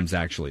different times,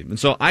 actually. And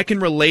so I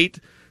can relate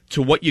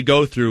to what you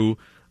go through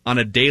on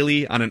a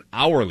daily, on an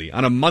hourly,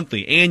 on a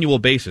monthly, annual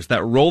basis,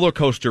 that roller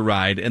coaster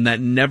ride and that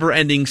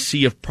never-ending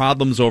sea of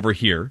problems over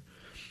here,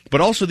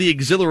 but also the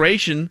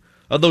exhilaration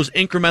of those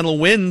incremental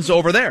wins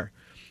over there.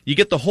 You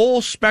get the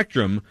whole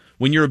spectrum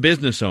when you're a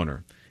business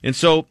owner. And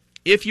so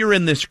if you're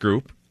in this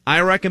group, I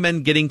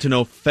recommend getting to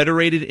know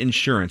Federated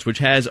Insurance, which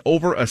has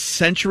over a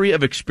century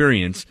of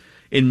experience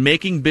in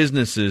making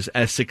businesses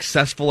as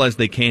successful as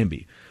they can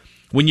be.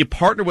 When you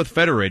partner with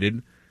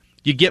Federated,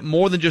 you get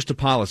more than just a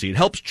policy. It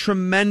helps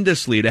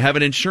tremendously to have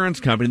an insurance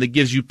company that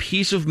gives you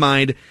peace of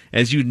mind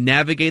as you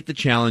navigate the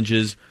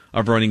challenges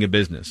of running a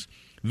business.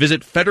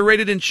 Visit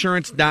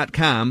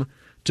federatedinsurance.com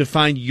to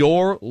find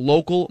your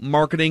local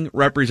marketing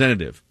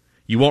representative.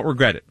 You won't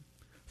regret it.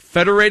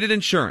 Federated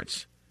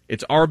Insurance.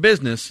 It's our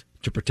business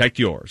to protect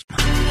yours.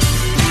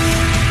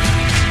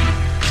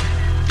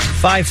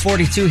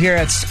 5:42 here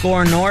at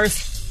Score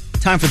North.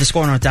 Time for the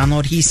Score North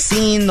download. He's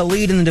seen the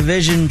lead in the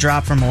division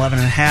drop from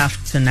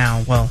 11.5 to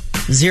now,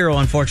 0,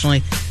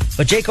 unfortunately.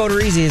 But Jake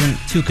Odorizzi isn't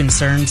too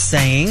concerned,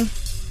 saying,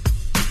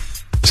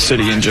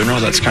 city in general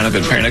that's kind of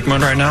in panic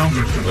mode right now.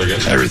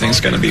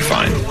 Everything's going to be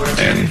fine.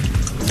 And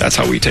that's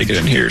how we take it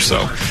in here. So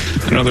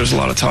I know there's a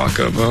lot of talk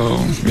of,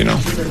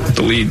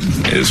 the lead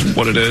is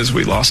what it is.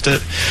 We lost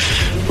it.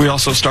 We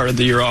also started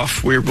the year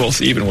off. We were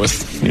both even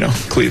with,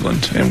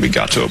 Cleveland, and we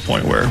got to a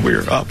point where we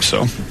were up.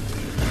 So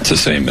it's the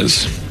same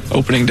as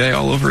opening day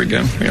all over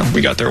again.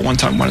 We got there one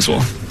time, might as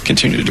well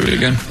continue to do it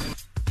again.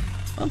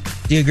 Well,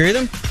 do you agree with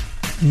him?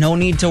 No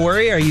need to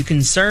worry. Are you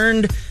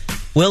concerned?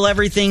 Will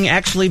everything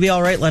actually be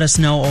all right? Let us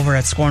know over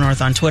at Score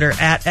North on Twitter,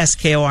 at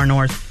SKOR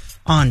North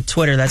on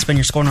Twitter. That's been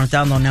your Score North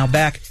download. Now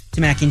back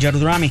to Mackey and Judd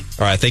with Rami.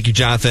 All right, thank you,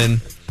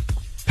 Jonathan.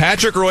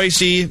 Patrick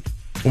Royce,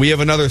 we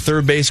have another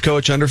third base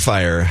coach under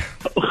fire.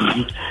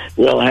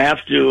 We'll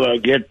have to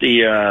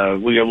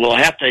we'll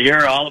have to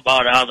hear all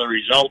about how the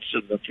results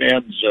of the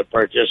fans'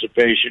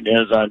 participation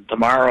is on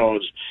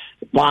tomorrow's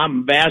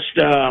bombast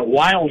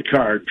wild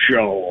card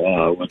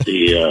show with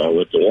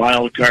the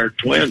wild card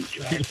twins.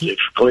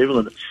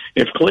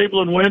 If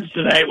Cleveland wins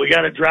tonight, we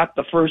got to drop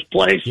the first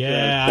place.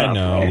 Yeah, I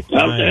know.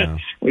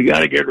 We got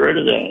to get rid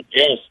of that.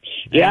 Yes.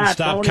 Yeah.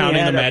 Stop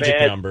counting the magic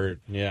number.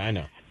 Yeah, I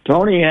know.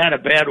 Tony had a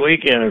bad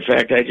weekend. In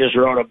fact, I just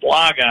wrote a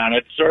blog on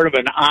it, sort of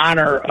in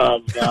honor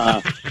of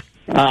the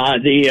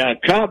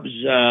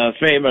Cubs'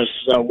 famous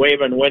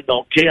Wayman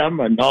Wendell Kim,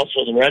 and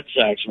also the Red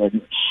Sox.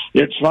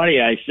 It's funny,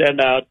 I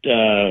send out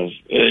a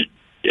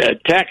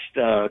text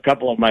a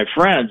couple of my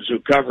friends who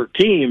cover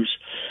teams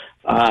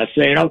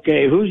saying,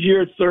 okay, who's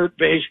your third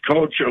base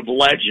coach of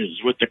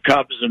legends with the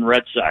Cubs and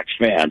Red Sox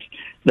fans?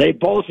 They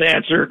both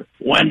answered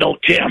Wendell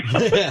Kim.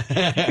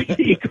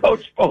 He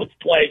coached both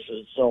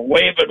places. So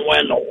Wayman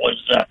Wendell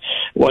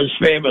was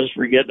famous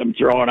for getting him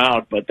thrown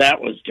out, but that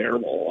was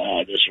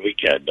terrible this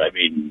weekend. I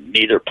mean,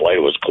 neither play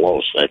was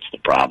close. That's the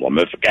problem.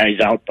 If a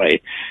guy's out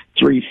by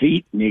 3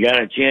 feet and you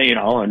got a chance,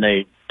 and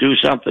they do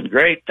something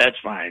great, that's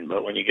fine.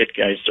 But when you get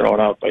guys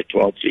thrown out by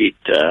 12 feet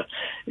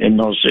in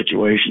those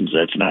situations,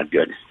 that's not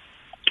good.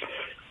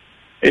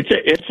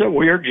 It's a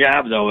weird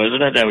job, though, isn't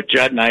it?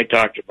 Judd and I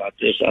talked about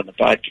this on the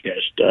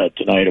podcast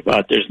tonight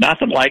about there's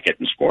nothing like it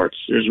in sports.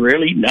 There's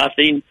really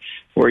nothing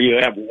where you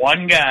have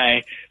one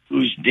guy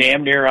who's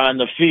damn near on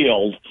the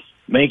field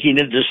making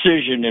a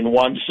decision in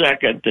 1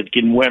 second that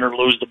can win or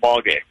lose the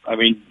ball game. I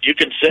mean, you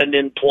can send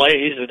in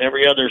plays in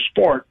every other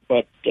sport,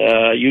 but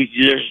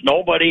there's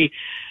nobody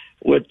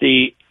with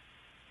the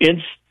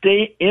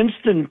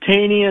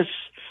instantaneous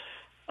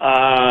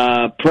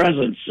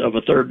presence of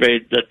a third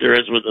base that there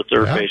is with a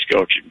third base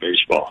coach in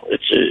baseball.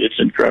 It's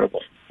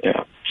incredible.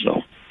 Yeah.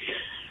 So,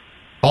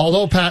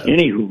 although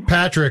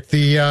Patrick,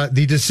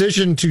 the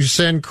decision to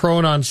send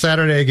Crone on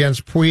Saturday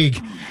against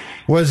Puig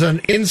was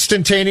an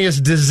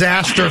instantaneous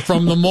disaster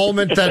from the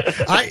moment that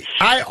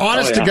I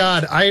honest to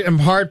God, I am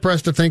hard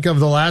pressed to think of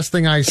the last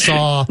thing I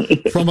saw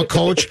from a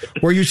coach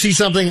where you see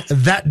something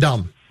that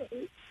dumb.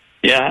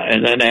 Yeah,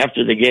 and then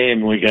after the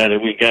game, we got a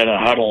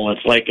huddle.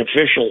 It's like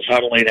officials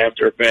huddling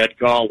after a bad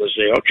call to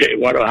say, "Okay,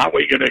 how are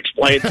we going to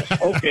explain this?"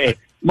 Okay,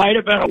 might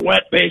have been a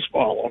wet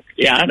baseball.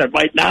 Yeah, and it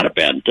might not have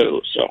been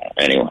too. So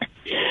anyway,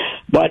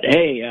 but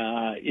hey,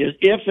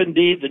 if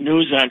indeed the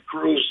news on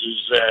Cruz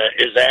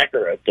is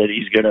accurate that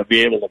he's going to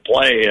be able to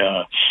play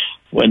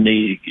when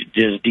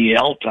his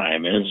DL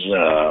time is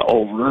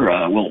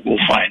over, we'll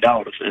find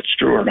out if it's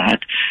true or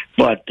not.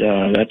 But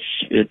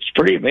it's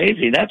pretty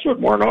amazing. That's what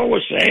Morneau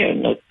was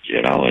saying. That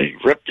he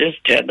ripped his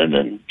tendon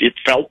and it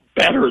felt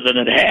better than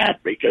it had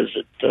because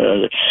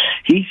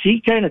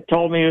he kind of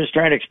told me, he was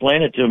trying to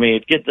explain it to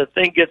me. The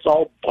thing gets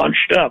all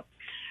bunched up,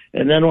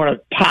 and then when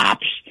it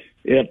pops,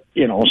 it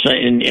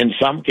in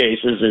some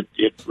cases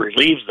it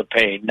relieves the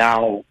pain.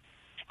 Now,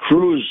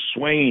 Cruz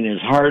swinging as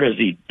hard as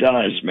he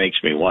does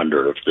makes me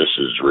wonder if this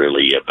is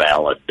really a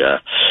valid,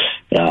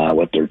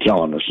 what they're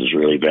telling us is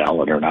really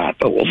valid or not,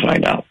 but we'll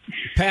find out.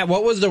 Pat,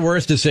 what was the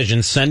worst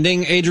decision,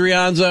 sending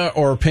Adrianza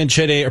or pinch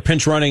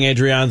running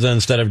Adrianza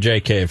instead of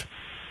Jay Cave?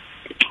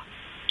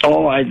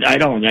 Oh, I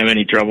don't have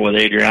any trouble with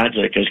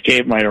Adrianza because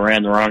Cave might have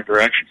ran the wrong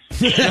direction.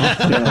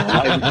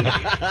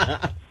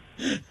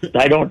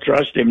 I don't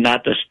trust him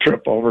not to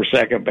trip over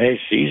second base.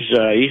 He's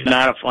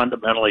not a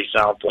fundamentally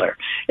sound player.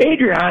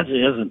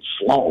 Adrianza isn't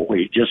slow.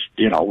 We just,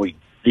 we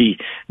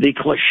the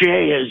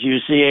cliche is you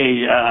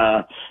see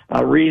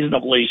a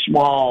reasonably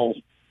small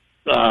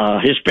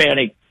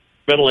Hispanic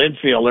middle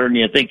infielder and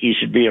you think he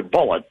should be a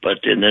bullet, but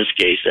in this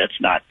case that's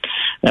not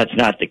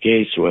the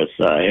case with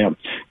him.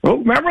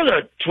 Remember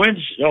the Twins?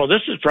 Oh,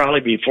 this is probably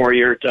before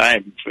your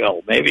time,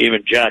 Phil, maybe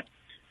even Judd.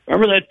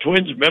 Remember that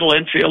Twins middle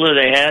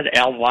infielder they had,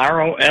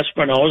 Alvaro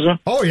Espinosa?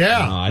 Oh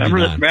yeah,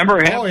 remember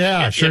him? Oh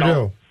yeah, sure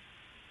do.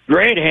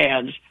 Great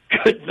hands,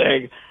 good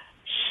thing.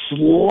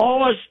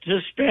 Slowest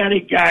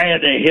Hispanic guy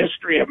in the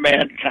history of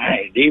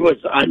mankind. He was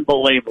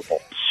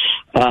unbelievable.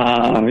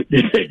 I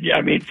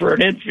mean, for an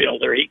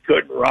infielder, he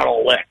couldn't run a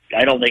lick.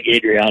 I don't think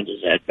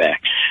Adrianza's that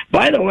back.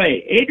 By the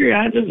way,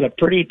 Adrianza's a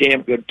pretty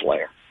damn good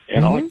player. You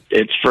know,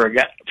 it's for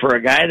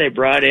a guy they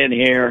brought in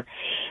here,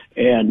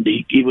 and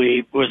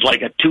he was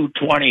like a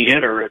 220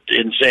 hitter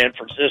in San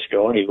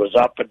Francisco, and he was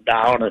up and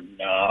down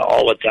and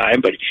all the time.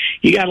 But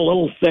he got a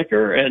little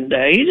thicker, and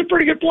he's a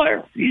pretty good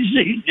player.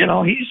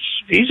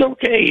 He's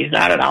okay. He's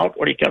not an out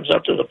when he comes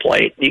up to the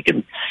plate.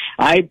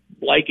 I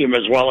like him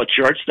as well at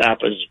shortstop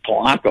as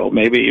Polanco,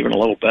 maybe even a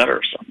little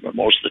better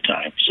most of the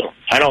time. So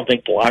I don't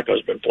think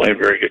Polanco's been playing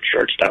very good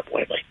shortstop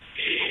lately.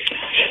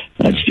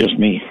 That's just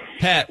me.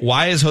 Pat,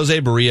 why is Jose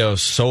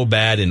Barrios so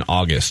bad in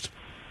August?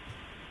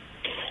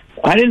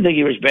 I didn't think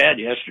he was bad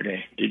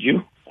yesterday. Did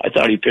you? I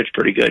thought he pitched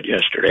pretty good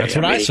yesterday. That's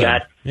what I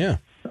said. Yeah.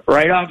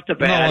 Right off the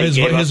bat.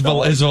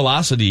 No, his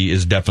velocity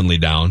is definitely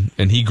down,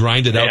 and he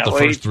grinded out the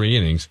first 3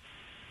 innings.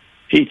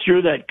 He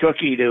threw that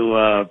cookie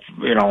to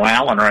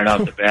Allen right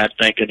off the bat,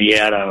 thinking he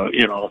had a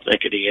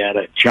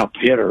jump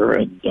hitter,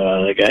 and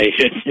the guy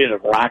hit a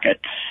rocket.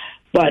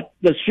 But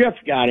the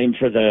shift got him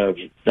for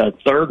the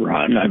third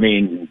run. I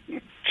mean,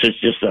 it's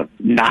just a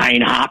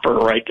 9-hopper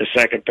right to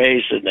second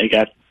base, and they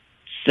got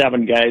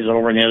 7 guys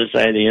over on the other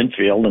side of the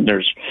infield, and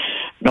there's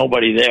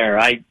nobody there.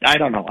 I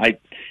don't know.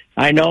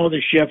 I know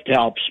the shift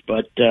helps,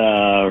 but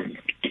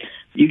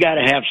you got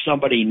to have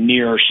somebody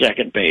near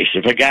second base.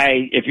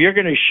 If you're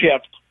going to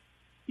shift,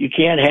 you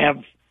can't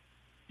have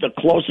the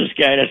closest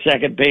guy to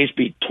second base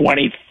be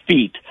 20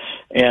 feet.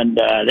 And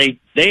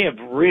they have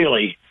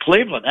really,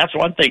 Cleveland, that's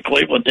one thing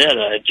Cleveland did.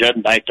 Judd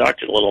and I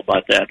talked a little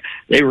about that.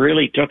 They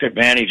really took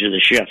advantage of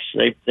the shifts.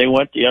 They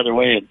went the other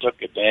way and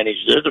took advantage.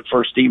 They're the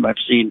first team I've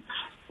seen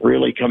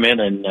really come in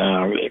and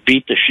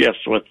beat the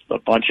shifts with a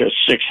bunch of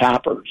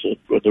 6-hoppers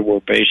with the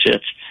were base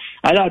hits.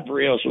 I thought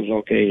Barrios was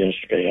okay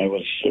yesterday. I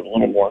was a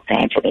little more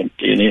confident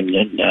in him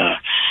than,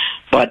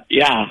 but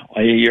yeah,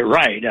 you're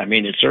right. I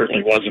mean, it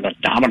certainly wasn't a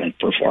dominant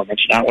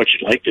performance, not what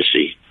you'd like to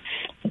see.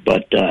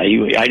 But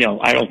I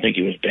don't think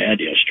he was bad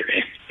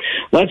yesterday.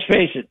 Let's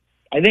face it.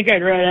 I think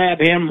I'd rather have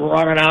him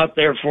running out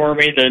there for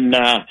me than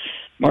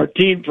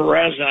Martin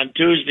Perez on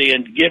Tuesday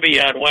and Gibby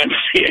on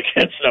Wednesday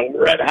against a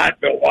red-hot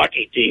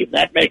Milwaukee team.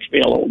 That makes me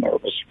a little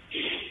nervous.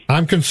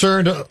 I'm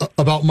concerned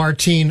about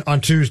Martin on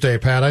Tuesday,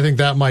 Pat. I think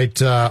that might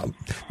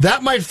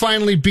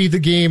finally be the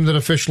game that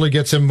officially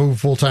gets him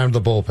moved full-time to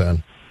the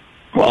bullpen.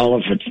 Well,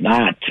 if it's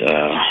not,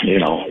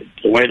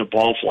 the way the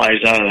ball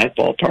flies out of that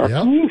ballpark,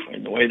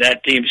 and the way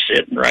that team's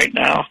sitting right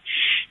now,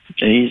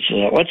 he's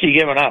what's he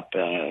giving up?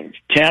 10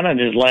 in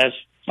his last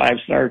 5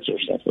 starts or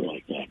something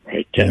like that,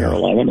 right? 10 or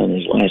 11 in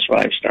his last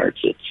 5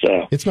 starts.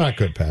 It's not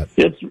good, Pat.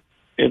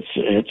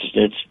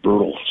 It's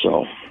brutal.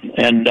 So,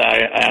 and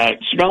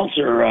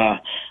Smeltzer,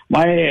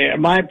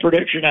 my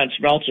prediction on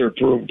Smeltzer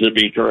proved to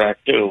be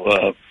correct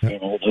too.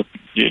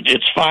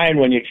 It's fine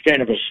when you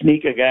kind of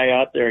sneak a guy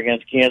out there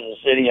against Kansas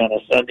City on a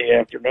Sunday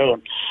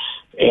afternoon,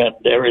 and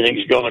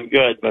everything's going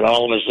good. But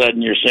all of a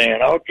sudden, you're saying,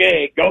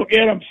 "Okay, go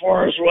get him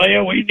for us, will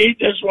you? We need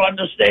this one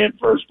to stay in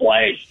first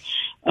place."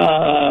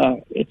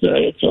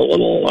 It's a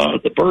little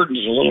the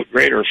burden's a little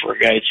greater for a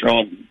guy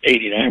throwing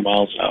 89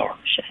 miles an hour.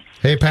 So.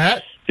 Hey,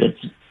 Pat.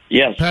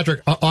 Yes,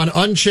 Patrick. On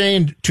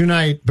Unchained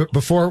tonight, but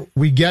before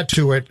we get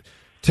to it,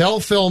 tell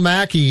Phil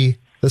Mackey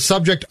the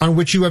subject on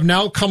which you have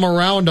now come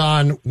around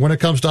on when it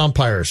comes to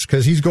umpires,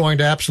 because he's going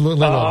to absolutely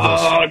love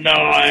this. Oh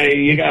no,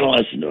 you got to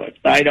listen to it.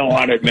 I don't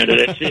want to admit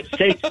it. It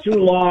takes too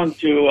long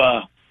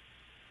to.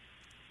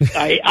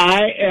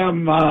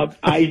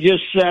 I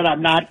just said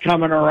I'm not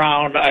coming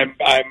around.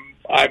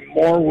 I'm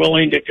more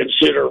willing to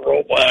consider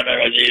robot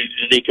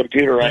the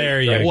computer.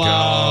 There you go.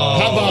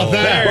 How about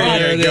that?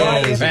 There you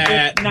go.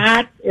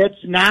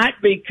 It's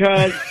not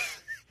because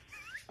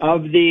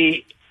of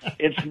the.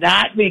 It's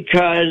not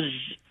because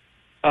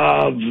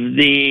of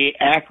the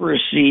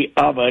accuracy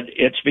of it.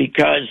 It's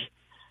because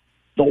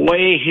the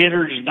way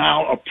hitters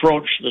now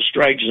approach the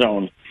strike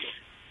zone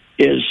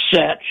is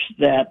such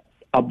that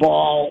a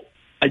ball.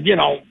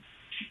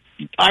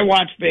 I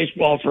watched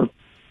baseball for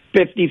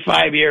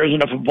 55 years,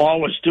 and if a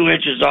ball was 2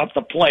 inches off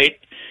the plate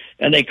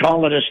and they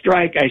call it a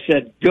strike, I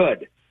said,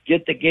 good,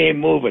 get the game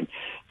moving.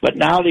 But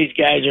now these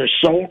guys are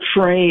so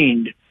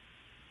trained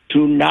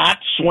to not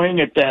swing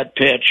at that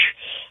pitch,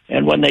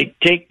 and when they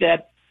take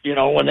that,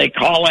 when they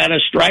call that a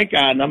strike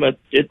on them,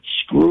 it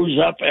screws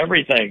up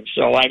everything.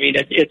 So, I mean,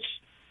 it's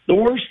the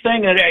worst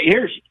thing.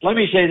 Let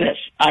me say this.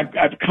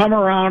 I've come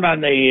around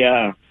on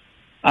the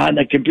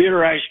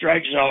computerized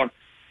strike zone.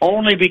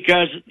 only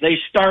because they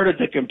started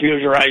the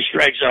computerized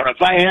strike zone.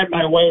 If I had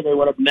my way, they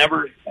would have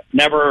never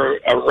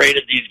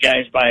rated these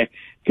guys by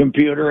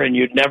computer, and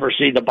you'd never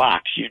see the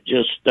box. You'd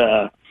just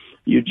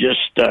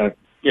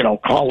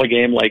call the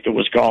game like it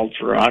was called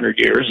for 100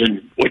 years,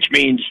 and which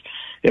means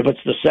if it's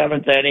the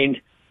 7th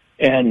inning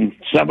and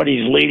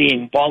somebody's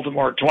leading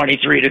Baltimore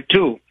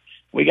 23-2,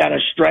 we got a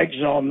strike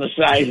zone the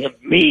size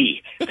of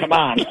me. Come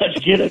on, let's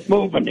get it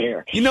moving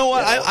here. You know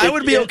what? I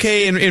would be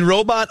okay in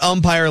robot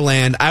umpire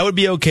land. I would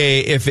be okay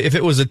if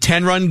it was a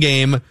 10-run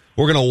game.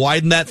 We're going to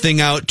widen that thing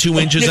out 2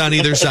 inches on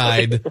either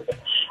side.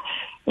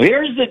 Well,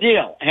 here's the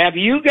deal. Have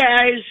you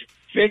guys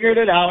figured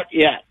it out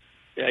yet?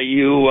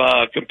 You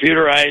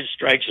computerized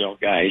strike zone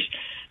guys.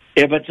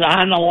 If it's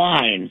on the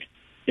line,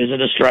 is it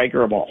a strike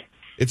or a ball?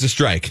 It's a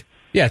strike.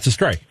 Yeah, it's a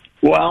strike.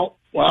 Well,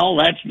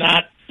 that's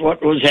not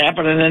what was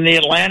happening in the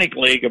Atlantic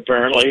League,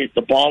 apparently.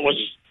 The ball was,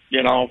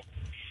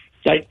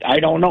 I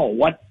don't know.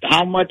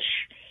 How much,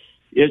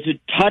 is it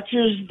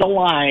touches the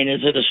line,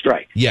 is it a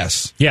strike?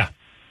 Yes. Yeah.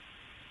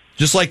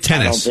 Just like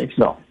tennis. I don't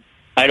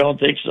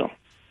think so.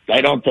 I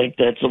don't think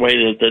that's the way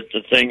that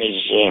the thing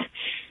is.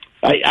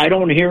 I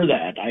don't hear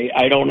that.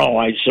 I don't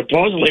know.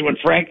 Supposedly when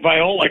Frank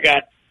Viola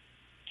got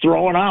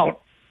thrown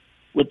out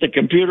with the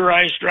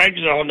computerized strike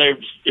zone,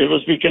 it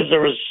was because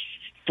there was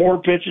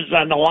 4 pitches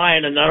on the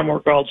line and none of them were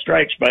called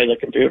strikes by the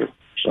computer.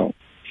 So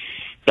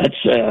that's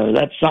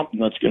something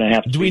that's going to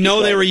have to. Do we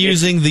know they were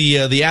using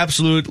the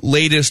absolute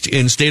latest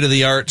in state of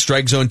the art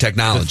strike zone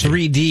technology?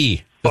 The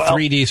 3D. The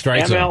 3D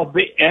strike zone.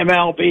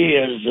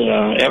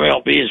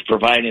 MLB is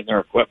providing their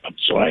equipment,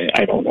 so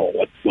I don't know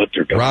what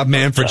they're doing. Rob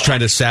Manfred's trying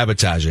to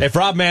sabotage it. If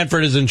Rob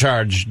Manfred is in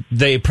charge,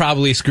 they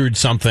probably screwed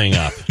something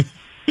up.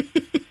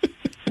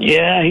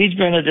 Yeah, he's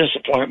been a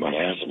disappointment,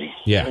 hasn't he?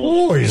 Yeah.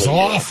 Oh, he's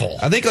awful.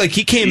 I think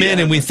he came in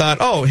and we thought,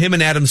 him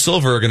and Adam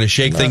Silver are going to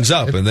shake things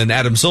up, and then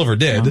Adam Silver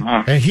did.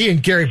 And he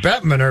and Gary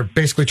Bettman are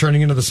basically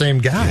turning into the same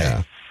guy.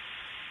 Yeah.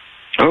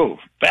 Oh,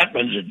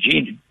 Bettman's a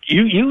genius.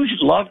 You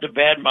love to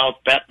badmouth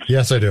Bettman.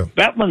 Yes, I do.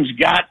 Bettman's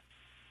got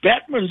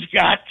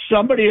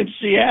somebody in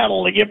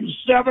Seattle to give him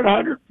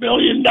 $700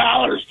 million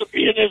to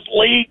be in his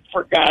league,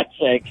 for God's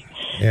sake.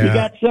 Yeah. You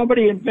got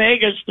somebody in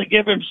Vegas to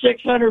give him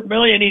 $600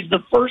 million. He's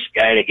the first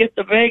guy to get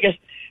to Vegas.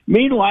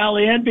 Meanwhile,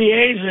 the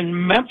NBA's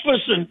in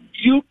Memphis and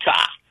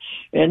Utah.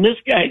 And this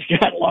guy's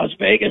got Las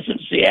Vegas and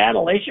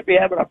Seattle. They should be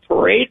having a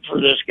parade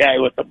for this guy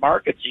with the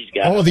markets he's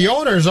got. Oh, the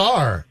owners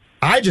are.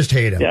 I just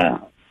hate him. Yeah.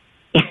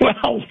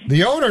 Well,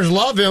 the owners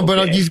love him,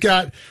 but he's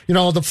got,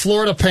 the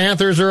Florida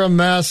Panthers are a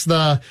mess.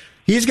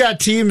 He's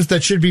got teams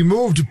that should be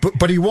moved,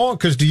 but he won't,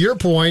 because to your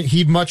point,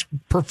 he'd much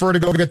prefer to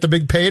go get the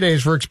big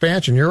paydays for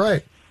expansion. You're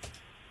right.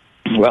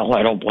 Well,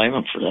 I don't blame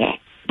him for that.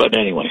 But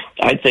anyway,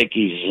 I think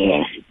he's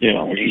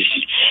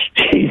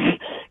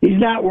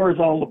not worth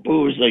all the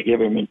booze they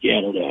give him in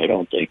Canada. I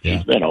don't think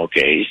he's been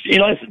okay.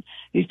 Listen,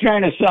 he's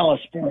trying to sell a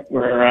sport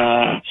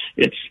where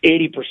it's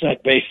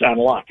 80% based on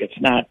luck. It's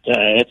not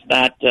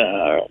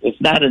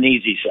an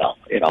easy sell.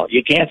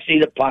 You can't see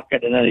the puck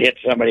and then hit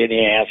somebody in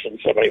the ass and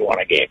somebody won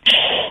a game.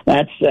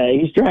 That's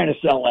he's trying to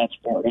sell that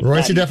sport.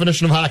 Roy's the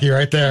definition of hockey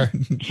right there.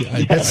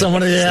 Hit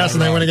someone in the ass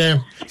and they win a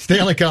game.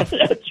 Stanley Cup.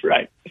 That's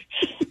right.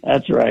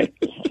 That's right.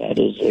 That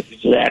is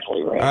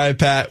exactly right. All right,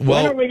 Pat.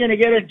 When are we going to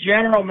get a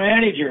general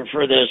manager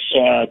for this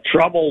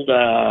troubled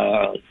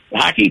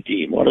hockey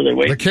team? What are they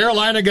waiting? The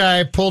Carolina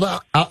guy pulled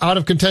out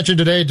of contention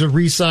today to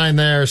re-sign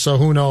there, so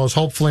who knows?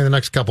 Hopefully in the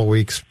next couple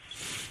weeks.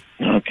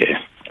 Okay.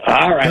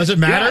 All right. Does it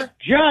matter?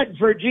 Judd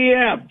for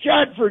GM.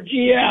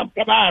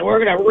 Come on,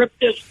 we're going to rip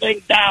this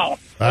thing down.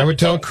 I would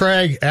tell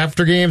Craig,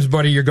 after games,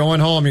 buddy, you're going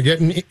home. You're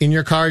getting in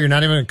your car. You're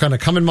not even going to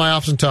come in my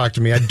office and talk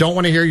to me. I don't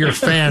want to hear your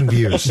fan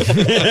views.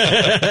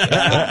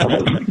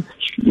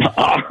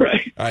 All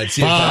right. All right,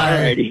 see you.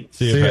 Bye.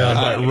 See you.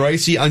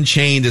 Royce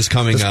Unchained is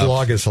coming up. His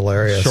blog is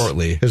hilarious.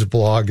 Shortly. His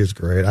blog is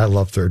great. I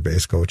love third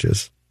base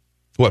coaches.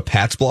 What,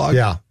 Pat's blog?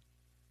 Yeah.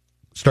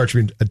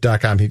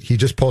 StarTribune.com. He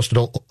just posted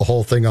a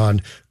whole thing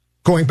on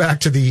going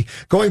back,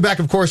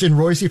 of course, in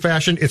Royce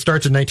fashion. It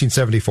starts in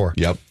 1974.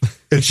 Yep.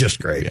 It's just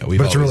great. But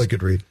it's a really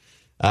good read.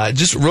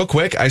 Just real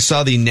quick, I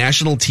saw the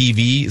national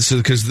TV,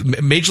 because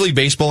Major League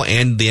Baseball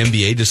and the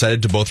NBA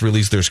decided to both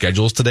release their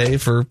schedules today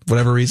for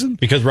whatever reason.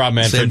 Because Rob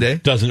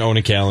Manfred doesn't own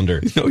a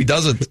calendar. No, he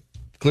doesn't.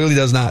 Clearly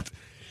does not.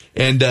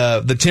 And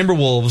the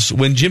Timberwolves,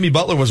 when Jimmy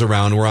Butler was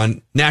around, were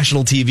on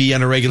national TV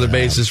on a regular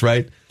basis,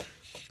 right?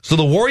 So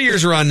the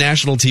Warriors are on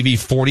national TV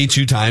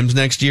 42 times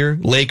next year.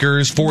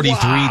 Lakers 43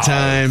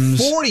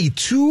 times.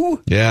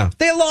 42? Yeah.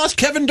 They lost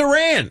Kevin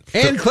Durant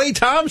and Klay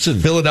Thompson.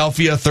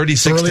 Philadelphia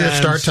 36 Earlier times.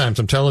 start times.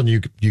 I'm telling you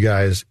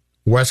guys,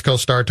 West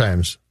Coast start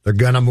times. They're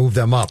going to move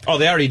them up. Oh,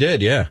 they already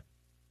did, yeah.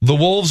 The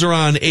Wolves are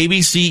on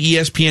ABC,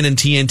 ESPN, and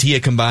TNT a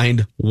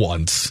combined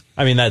once.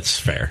 I mean, that's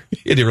fair.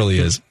 It really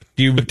is.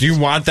 Do you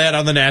want that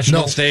on the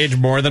national stage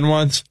more than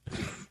once?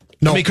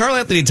 No. I mean, Karl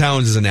Anthony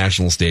Towns is a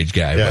national stage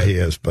guy. Yeah, he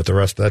is. But the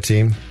rest of that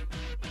team.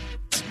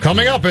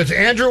 Coming up, it's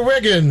Andrew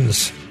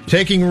Wiggins.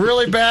 taking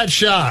really bad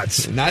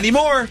shots. Not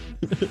anymore.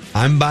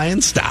 I'm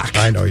buying stock.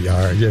 I know you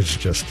are. It's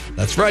just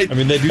that's right. I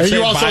mean, they do. And say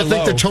you also buy think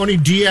low. that Tony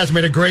Diaz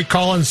made a great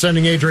call in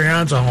sending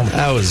Adrianza home.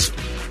 That was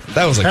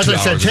like as 2 I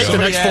said. hours Take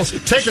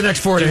ago. the next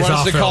 4 Do days you want off.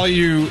 us to Phil. call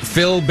you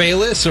Phil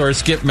Bayless or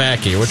Skip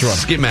Mackey? Which one?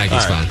 Skip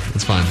Mackey's All right. fine.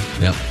 That's fine.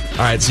 Yep. All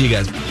right. See you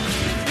guys.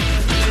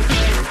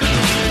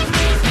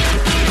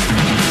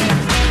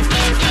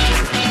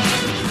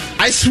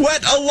 I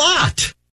sweat a lot.